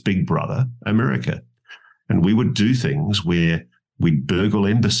for its big brother, America. And we would do things where we'd burgle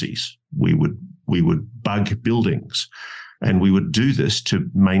embassies, we would bug buildings, and we would do this to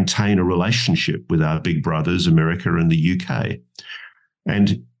maintain a relationship with our big brothers, America and the UK.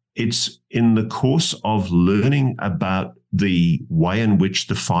 And it's in the course of learning about the way in which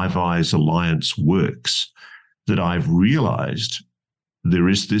the Five Eyes Alliance works that I've realized there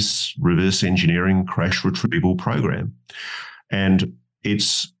is this reverse engineering crash retrieval program. And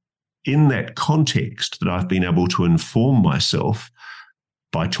it's in that context that I've been able to inform myself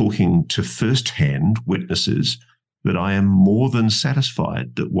by talking to first-hand witnesses that I am more than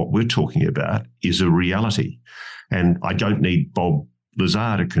satisfied that what we're talking about is a reality. And I don't need Bob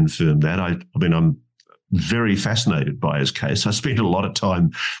Lazar to confirm that. I mean, I'm very fascinated by his case. I spent a lot of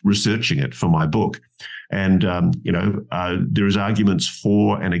time researching it for my book. And, there is arguments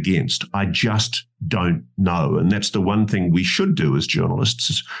for and against. I just don't know. And that's the one thing we should do as journalists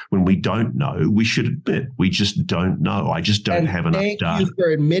is when we don't know, we should admit we just don't know. I just don't have enough data. Thank you for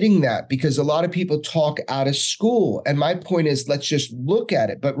admitting that, because a lot of people talk out of school. And my point is, let's just look at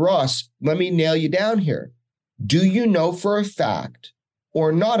it. But Ross, let me nail you down here. Do you know for a fact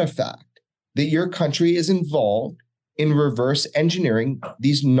or not a fact that your country is involved in reverse engineering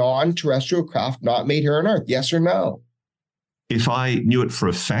these non-terrestrial craft not made here on Earth? Yes or no? If I knew it for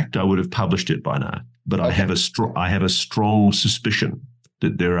a fact, I would have published it by now. But okay. I have a strong suspicion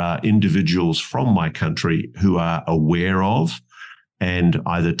that there are individuals from my country who are aware of and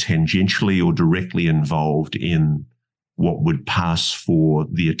either tangentially or directly involved in what would pass for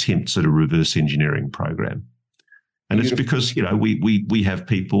the attempts at a reverse engineering program. And Beautiful. It's because, we have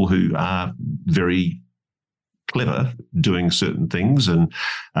people who are very clever doing certain things. And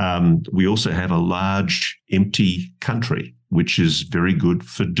we also have a large empty country, which is very good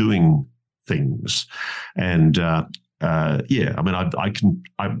for doing things. And I'm at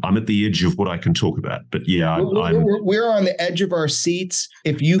the edge of what I can talk about, but we're on the edge of our seats.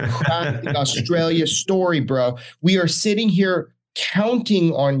 If you crack the Australia story, bro, we are sitting here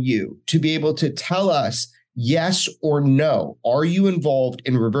counting on you to be able to tell us yes or no. Are you involved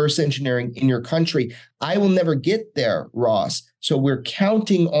in reverse engineering in your country? I will never get there, Ross. So we're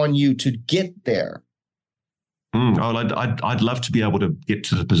counting on you to get there. I'd love to be able to get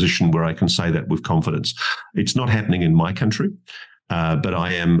to the position where I can say that with confidence. It's not happening in my country, but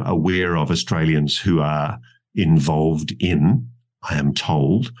I am aware of Australians who are involved in, I am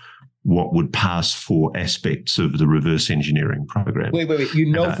told, what would pass for aspects of the reverse engineering program. Wait.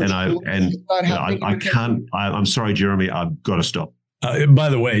 You know, I can't. I'm sorry, Jeremy. I've got to stop. By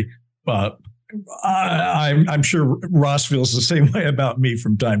the way, I'm sure Ross feels the same way about me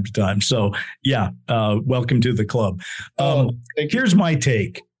from time to time. So, welcome to the club. Here's my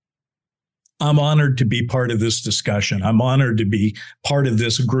take. I'm honored to be part of this discussion. I'm honored to be part of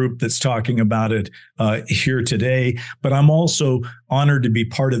this group that's talking about it here today. But I'm also honored to be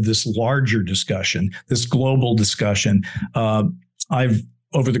part of this larger discussion, this global discussion. I've,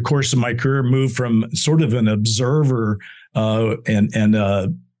 over the course of my career, moved from sort of an observer and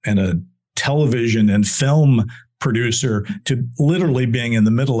a television and film producer to literally being in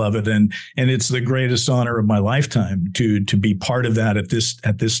the middle of it, and it's the greatest honor of my lifetime to be part of that at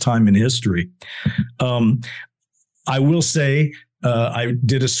this time in history. I will say I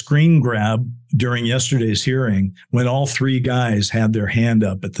did a screen grab during yesterday's hearing when all three guys had their hand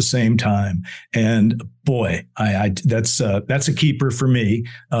up at the same time, and boy, that's a keeper for me.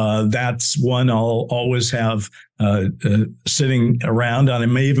 That's one I'll always have sitting around, and I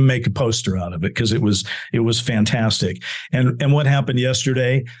may even make a poster out of it because it was fantastic. And what happened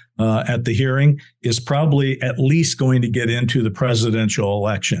yesterday at the hearing is probably at least going to get into the presidential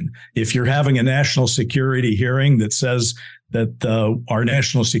election. If you're having a national security hearing that says that our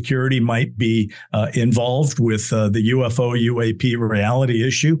national security might be involved with the UFO UAP reality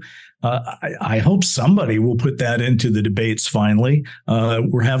issue, I hope somebody will put that into the debates finally.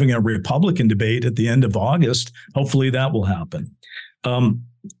 We're having a Republican debate at the end of August. Hopefully that will happen.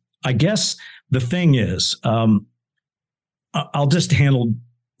 I guess the thing is, I'll just handle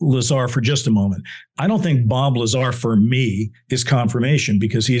Lazar for just a moment. I don't think Bob Lazar, for me, is confirmation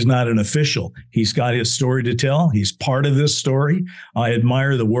because he's not an official. He's got his story to tell. He's part of this story. I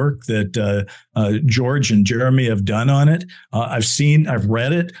admire the work that George and Jeremy have done on it. I've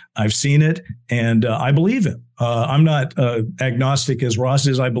read it, I've seen it, and I believe it. I'm not agnostic as Ross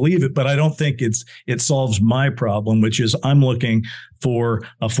is. I believe it, but I don't think it solves my problem, which is I'm looking for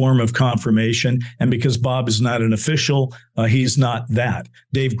a form of confirmation. And because Bob is not an official, he's not that.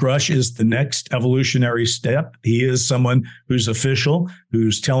 Dave Grush is the next evolutionary step. He is someone who's official,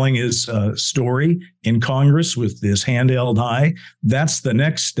 who's telling his story in Congress with his hand held high. That's the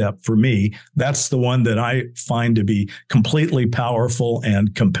next step for me. That's the one that I find to be completely powerful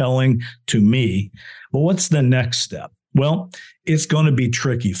and compelling to me. Well, what's the next step? Well, it's going to be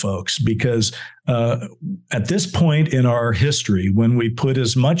tricky, folks, because at this point in our history, when we put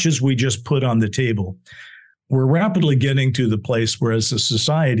as much as we just put on the table, we're rapidly getting to the place where as a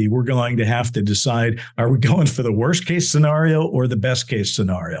society, we're going to have to decide, are we going for the worst case scenario or the best case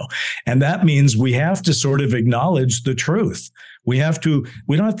scenario? And that means we have to sort of acknowledge the truth. We don't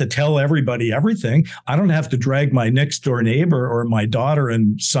have to tell everybody everything. I don't have to drag my next door neighbor or my daughter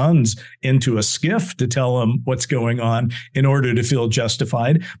and sons into a skiff to tell them what's going on in order to feel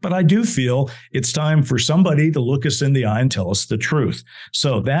justified. But I do feel it's time for somebody to look us in the eye and tell us the truth.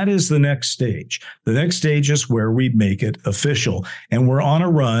 So that is the next stage. The next stage is where we make it official. And we're on a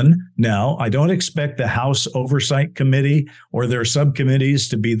run now. I don't expect the House Oversight Committee or their subcommittees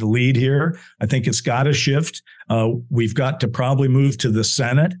to be the lead here. I think it's got to shift. We've got to probably move to the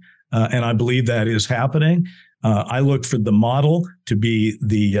Senate, and I believe that is happening. I look for the model to be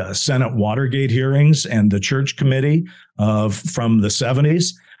the Senate Watergate hearings and the Church Committee from the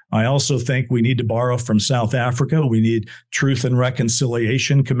 70s. I also think we need to borrow from South Africa. We need truth and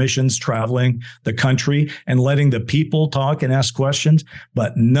reconciliation commissions traveling the country and letting the people talk and ask questions.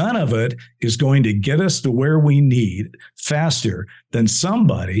 But none of it is going to get us to where we need faster than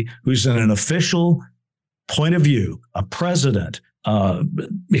somebody who's in an official point of view, a president.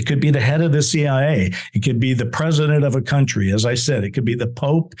 It could be the head of the CIA. It could be the president of a country. As I said, it could be the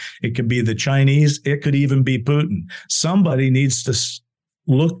Pope. It could be the Chinese. It could even be Putin. Somebody needs to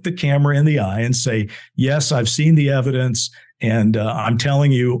look the camera in the eye and say, yes, I've seen the evidence, and I'm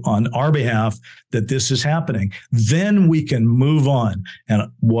telling you on our behalf that this is happening, then we can move on.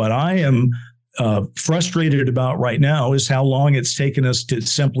 And what I am frustrated about right now is how long it's taken us to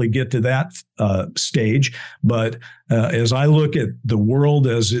simply get to that stage. But as I look at the world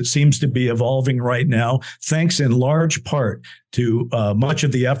as it seems to be evolving right now, thanks in large part to much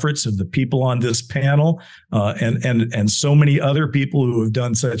of the efforts of the people on this panel and so many other people who have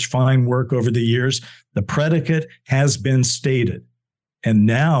done such fine work over the years, the predicate has been stated. And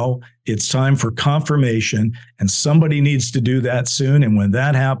now it's time for confirmation, and somebody needs to do that soon. And when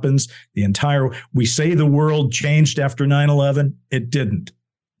that happens, we say the world changed after 9/11. It didn't.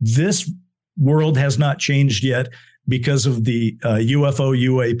 This world has not changed yet because of the UFO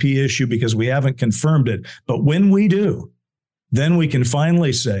UAP issue, because we haven't confirmed it. But when we do, then we can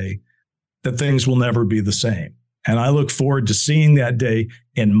finally say that things will never be the same. And I look forward to seeing that day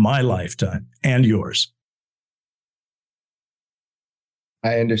in my lifetime and yours.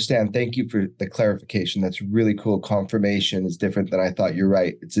 I understand. Thank you for the clarification. That's really cool. Confirmation is different than I thought. You're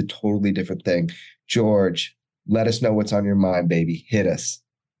right. It's a totally different thing. George, let us know what's on your mind, baby. Hit us.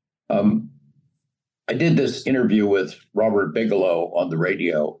 I did this interview with Robert Bigelow on the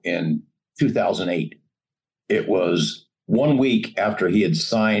radio in 2008. It was 1 week after he had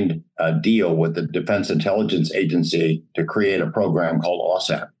signed a deal with the Defense Intelligence Agency to create a program called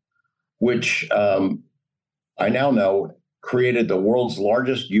OSAP, which I now know created the world's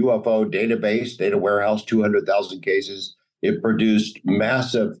largest UFO database, data warehouse, 200,000 cases. It produced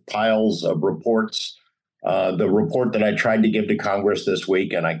massive piles of reports. The report that I tried to give to Congress this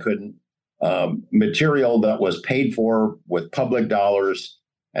week, and I couldn't, material that was paid for with public dollars,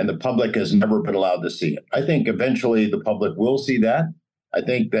 and the public has never been allowed to see it. I think eventually the public will see that. I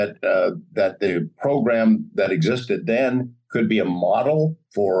think that that the program that existed then could be a model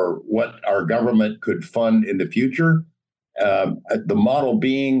for what our government could fund in the future. The model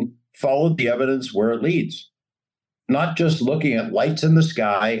being follow the evidence where it leads, not just looking at lights in the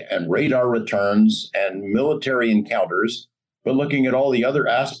sky and radar returns and military encounters, but looking at all the other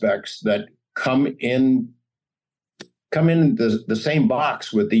aspects that come in the same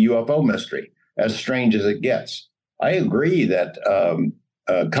box with the UFO mystery, as strange as it gets. I agree that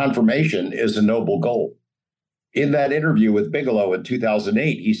confirmation is a noble goal. In that interview with Bigelow in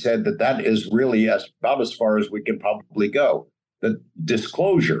 2008, he said that that is really about as far as we can probably go. The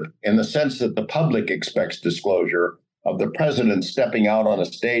disclosure, in the sense that the public expects disclosure of the president stepping out on a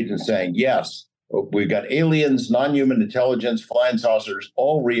stage and saying, yes, we've got aliens, non-human intelligence, flying saucers,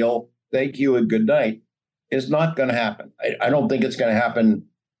 all real, thank you and good night, is not going to happen. I don't think it's going to happen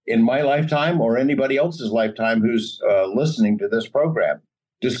in my lifetime or anybody else's lifetime who's listening to this program.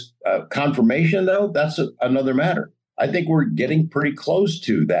 Just confirmation, though, that's another matter. I think we're getting pretty close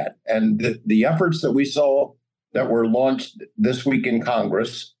to that. And the efforts that we saw that were launched this week in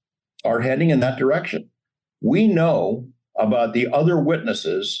Congress are heading in that direction. We know about the other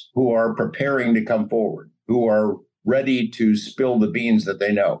witnesses who are preparing to come forward, who are ready to spill the beans that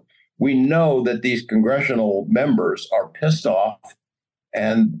they know. We know that these congressional members are pissed off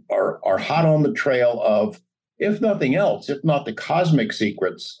and are hot on the trail of, if nothing else, if not the cosmic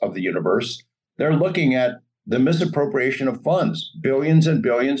secrets of the universe, they're looking at the misappropriation of funds, billions and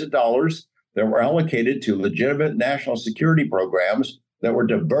billions of dollars that were allocated to legitimate national security programs that were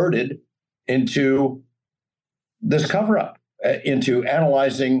diverted into this cover-up, into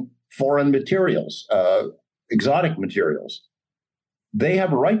analyzing foreign materials, exotic materials. They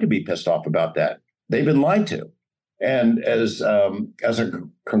have a right to be pissed off about that. They've been lied to. And as a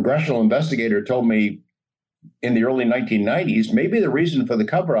congressional investigator told me in the early 1990s, maybe the reason for the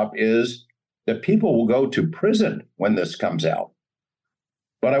cover-up is that people will go to prison when this comes out.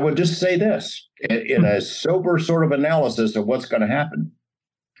 But I would just say this, in a sober sort of analysis of what's going to happen.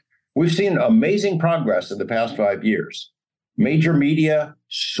 We've seen amazing progress in the past 5 years. Major media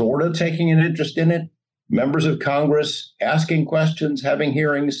sort of taking an interest in it, members of Congress asking questions, having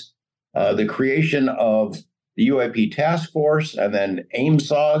hearings, the creation of the UAP task force, and then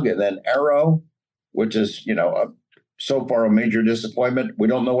AIMSOG, and then ARROW, which is, so far a major disappointment. We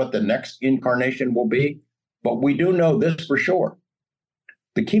don't know what the next incarnation will be, but we do know this for sure.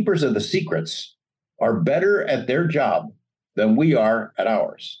 The keepers of the secrets are better at their job than we are at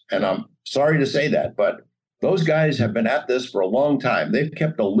ours. And I'm sorry to say that, but those guys have been at this for a long time. They've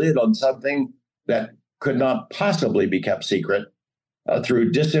kept a lid on something that could not possibly be kept secret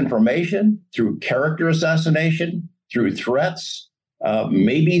through disinformation, through character assassination, through threats,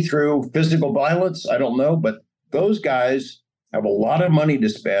 maybe through physical violence. I don't know, but those guys have a lot of money to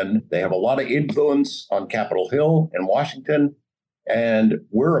spend. They have a lot of influence on Capitol Hill in Washington. And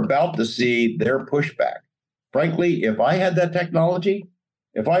we're about to see their pushback. Frankly, if I had that technology,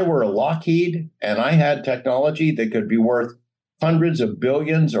 if I were a Lockheed and I had technology that could be worth hundreds of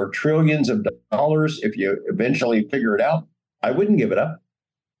billions or trillions of dollars if you eventually figure it out, I wouldn't give it up.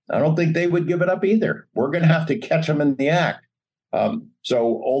 I don't think they would give it up either. We're going to have to catch them in the act.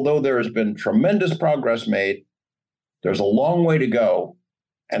 So although there has been tremendous progress made, there's a long way to go.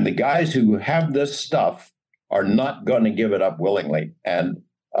 And the guys who have this stuff are not going to give it up willingly. And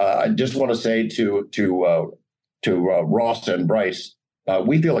I just want to say to Ross and Bryce,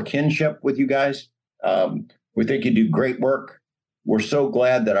 we feel a kinship with you guys. We think you do great work. We're so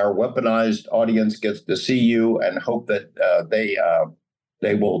glad that our weaponized audience gets to see you, and hope that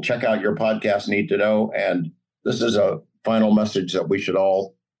they will check out your podcast, Need to Know. And this is a final message that we should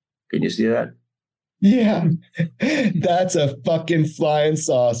all, can you see that? Yeah, that's a fucking flying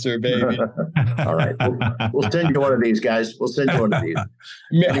saucer, baby. All right. We'll send you one of these, guys. We'll send you one of these.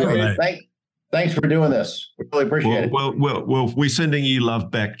 Anyway, thanks for doing this. We really appreciate it. Well, we're sending you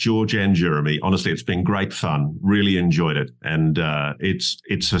love back, George and Jeremy. Honestly, it's been great fun. Really enjoyed it. And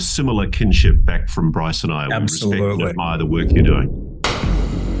it's a similar kinship back from Bryce and I. We respect and admire the work you're doing.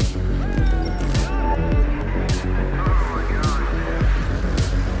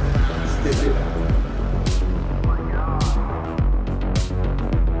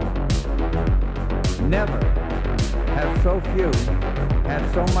 Never have so few had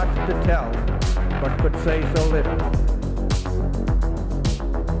so much to tell, but could say so little.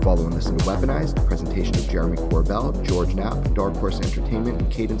 Follow and listen to Weaponized, a presentation of Jeremy Corbell, George Knapp, Dark Horse Entertainment, and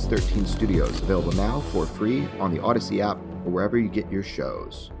Cadence 13 Studios. Available now for free on the Odyssey app or wherever you get your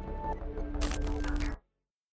shows.